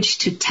language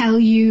to tell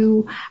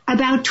you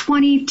about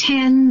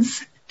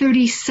 2010's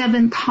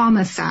 37th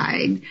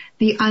homicide,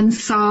 the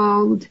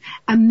unsolved,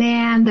 a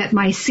man that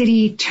my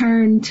city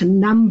turned to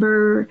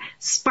number,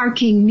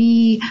 sparking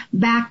me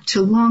back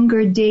to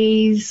longer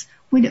days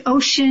when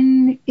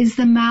ocean is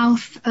the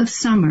mouth of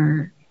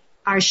summer.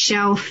 Our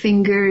shell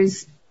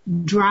fingers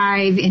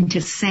drive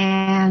into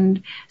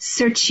sand,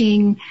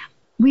 searching.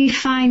 We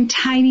find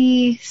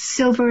tiny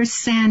silver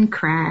sand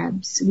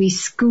crabs. We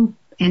scoop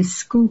and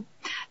scoop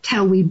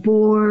till we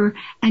bore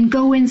and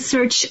go in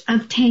search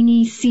of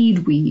tangy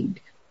seaweed.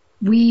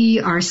 We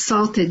are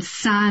salted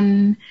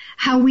sun,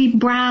 how we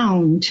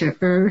brown to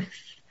earth,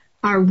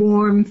 our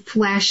warm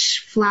flesh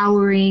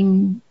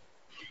flowering.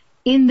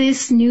 In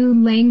this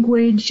new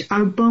language,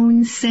 our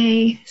bones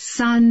say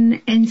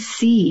sun and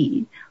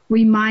sea,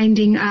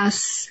 reminding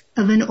us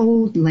of an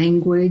old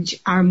language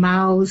our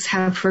mouths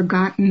have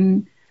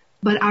forgotten,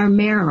 but our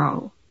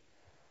marrow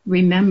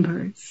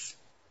remembers.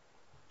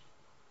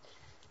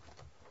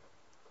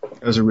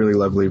 That was a really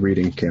lovely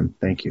reading, Kim.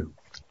 Thank you.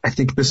 I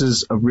think this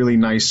is a really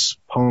nice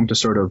poem to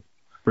sort of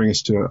bring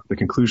us to the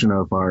conclusion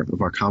of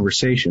our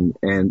conversation.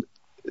 And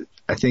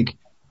I think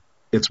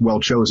it's well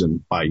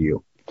chosen by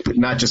you,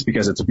 not just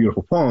because it's a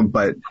beautiful poem,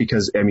 but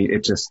because, I mean,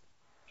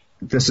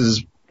 this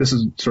has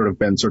sort of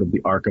been sort of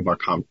the arc of our,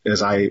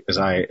 as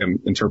I am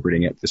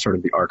interpreting it, sort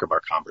of the arc of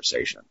our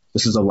conversation.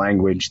 This is a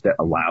language that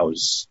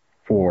allows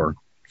for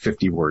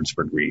 50 words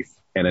for grief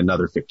and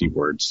another 50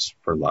 words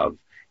for love.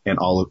 And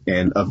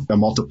a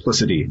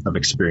multiplicity of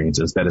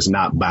experiences that is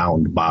not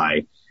bound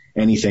by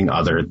anything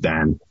other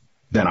than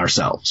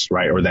ourselves,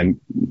 right? Or than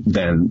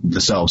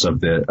the selves of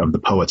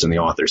the poets and the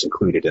authors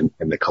included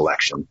in the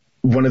collection.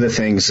 One of the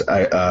things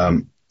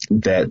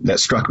that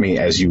struck me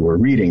as you were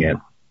reading it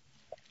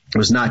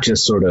was not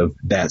just sort of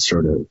that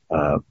sort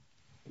of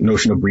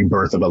notion of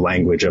rebirth of a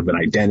language, of an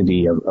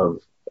identity,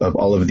 of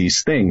all of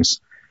these things,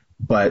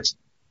 but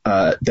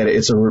that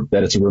it's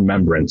a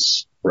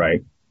remembrance,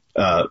 right?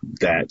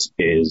 That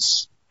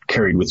is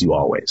carried with you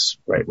always,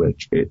 right?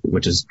 Which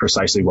is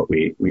precisely what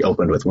we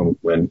opened with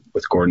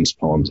with Gordon's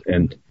poems.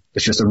 And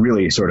it's just a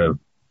really sort of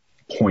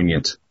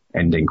poignant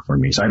ending for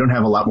me. So I don't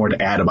have a lot more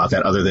to add about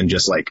that other than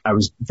just like, I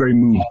was very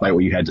moved by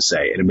what you had to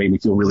say, and it made me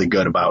feel really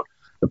good about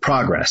the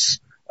progress,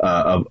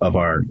 of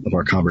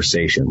our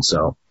conversation.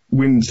 So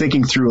when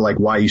thinking through like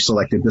why you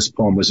selected this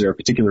poem, was there a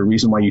particular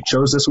reason why you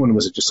chose this one?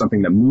 Was it just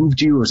something that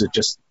moved you? Or was it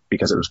just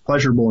because it was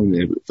pleasurable and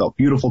it felt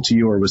beautiful to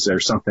you? Or was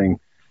there something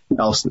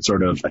else that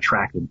sort of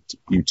attracted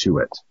you to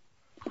it?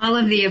 All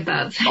of the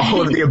above.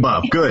 All of the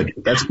above. Good.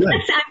 That's good.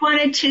 I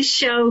wanted to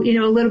show, a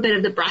little bit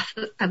of the breadth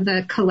of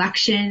the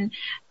collection.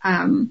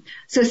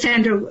 So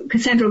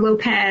Cassandra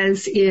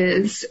Lopez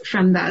is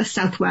from the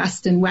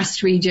Southwest and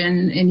West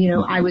region.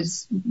 And, I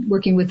was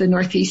working with the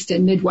Northeast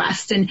and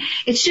Midwest. And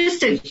it's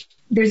just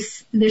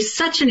there's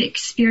such an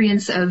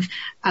experience of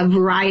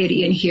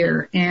variety in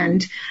here.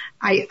 And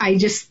I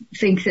just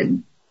think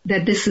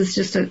that this is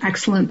just an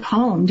excellent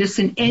poem, just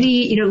in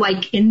any,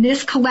 like in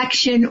this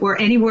collection or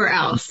anywhere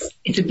else.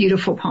 It's a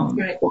beautiful poem.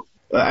 Right.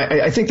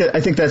 I think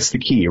that's the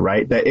key,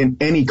 right? That in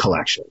any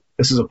collection,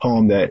 this is a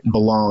poem that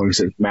belongs,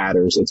 it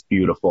matters, it's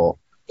beautiful.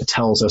 It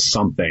tells us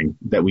something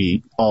that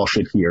we all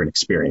should hear and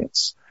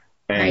experience.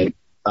 And,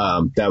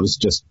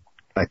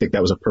 I think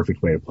that was a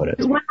perfect way to put it.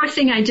 One more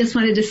thing I just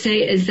wanted to say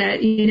is that,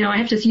 I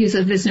have to use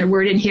a Visner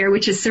word in here,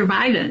 which is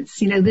survivance.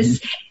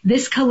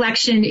 This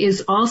collection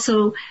is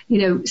also,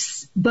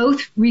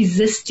 both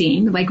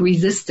resisting, like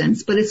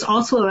resistance, but it's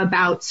also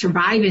about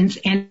survivance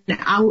and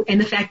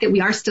the fact that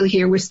we are still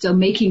here. We're still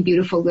making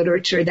beautiful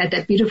literature,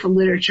 that beautiful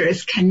literature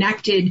is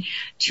connected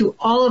to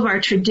all of our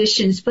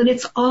traditions, but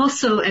it's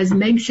also, as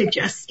Meg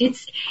suggests,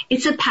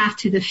 it's a path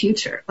to the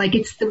future. Like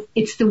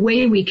it's the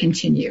way we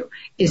continue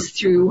is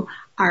through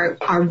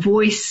our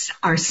voice,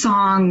 our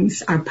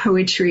songs, our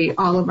poetry,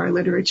 all of our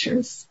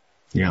literatures.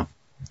 Yeah.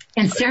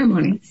 And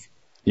ceremonies.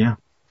 Yeah.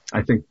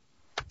 I think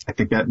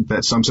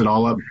that sums it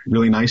all up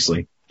really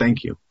nicely.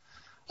 Thank you.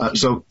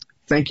 So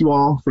thank you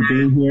all for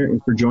being here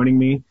and for joining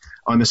me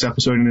on this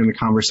episode and in the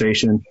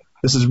conversation.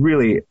 This is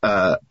really,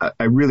 I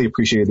really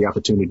appreciated the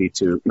opportunity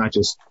to not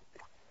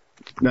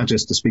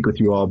just to speak with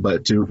you all,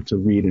 but to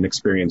read and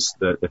experience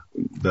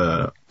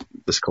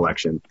this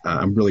collection.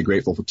 I'm really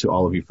grateful to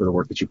all of you for the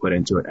work that you put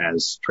into it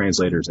as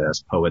translators,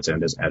 as poets,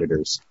 and as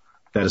editors.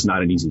 That is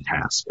not an easy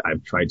task.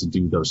 I've tried to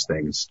do those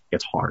things.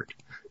 It's hard.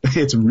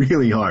 It's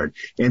really hard.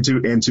 And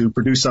to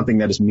produce something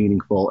that is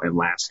meaningful and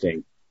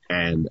lasting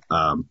and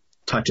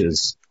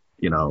touches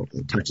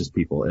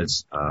people.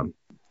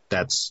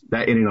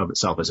 That in and of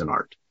itself is an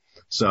art.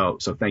 So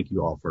thank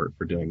you all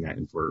for doing that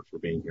and for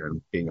being here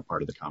and being a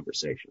part of the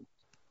conversation.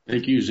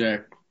 Thank you,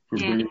 Zach, for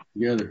bringing it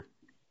together.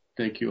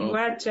 Thank you all.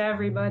 Glad to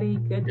everybody.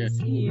 Good to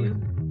see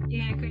you.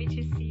 Yeah, great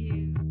to see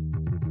you.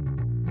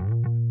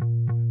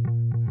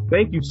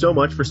 Thank you so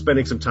much for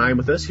spending some time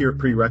with us here at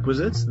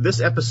Prerequisites.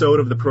 This episode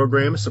of the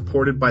program is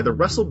supported by the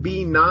Russell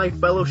B. Nye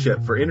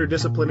Fellowship for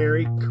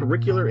Interdisciplinary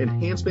Curricular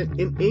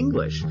Enhancement in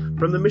English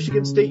from the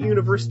Michigan State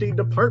University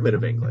Department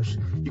of English.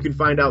 You can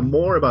find out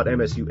more about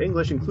MSU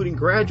English, including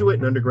graduate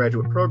and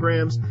undergraduate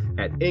programs,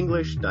 at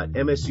english.msu.edu.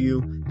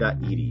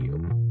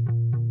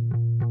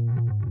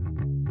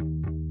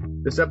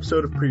 This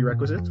episode of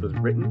Prerequisites was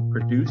written,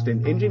 produced,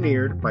 and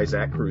engineered by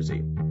Zach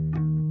Cruzy.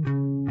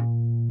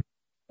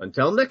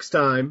 Until next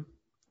time,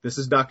 this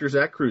is Dr.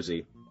 Zach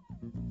Cruzy.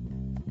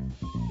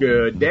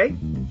 Good day.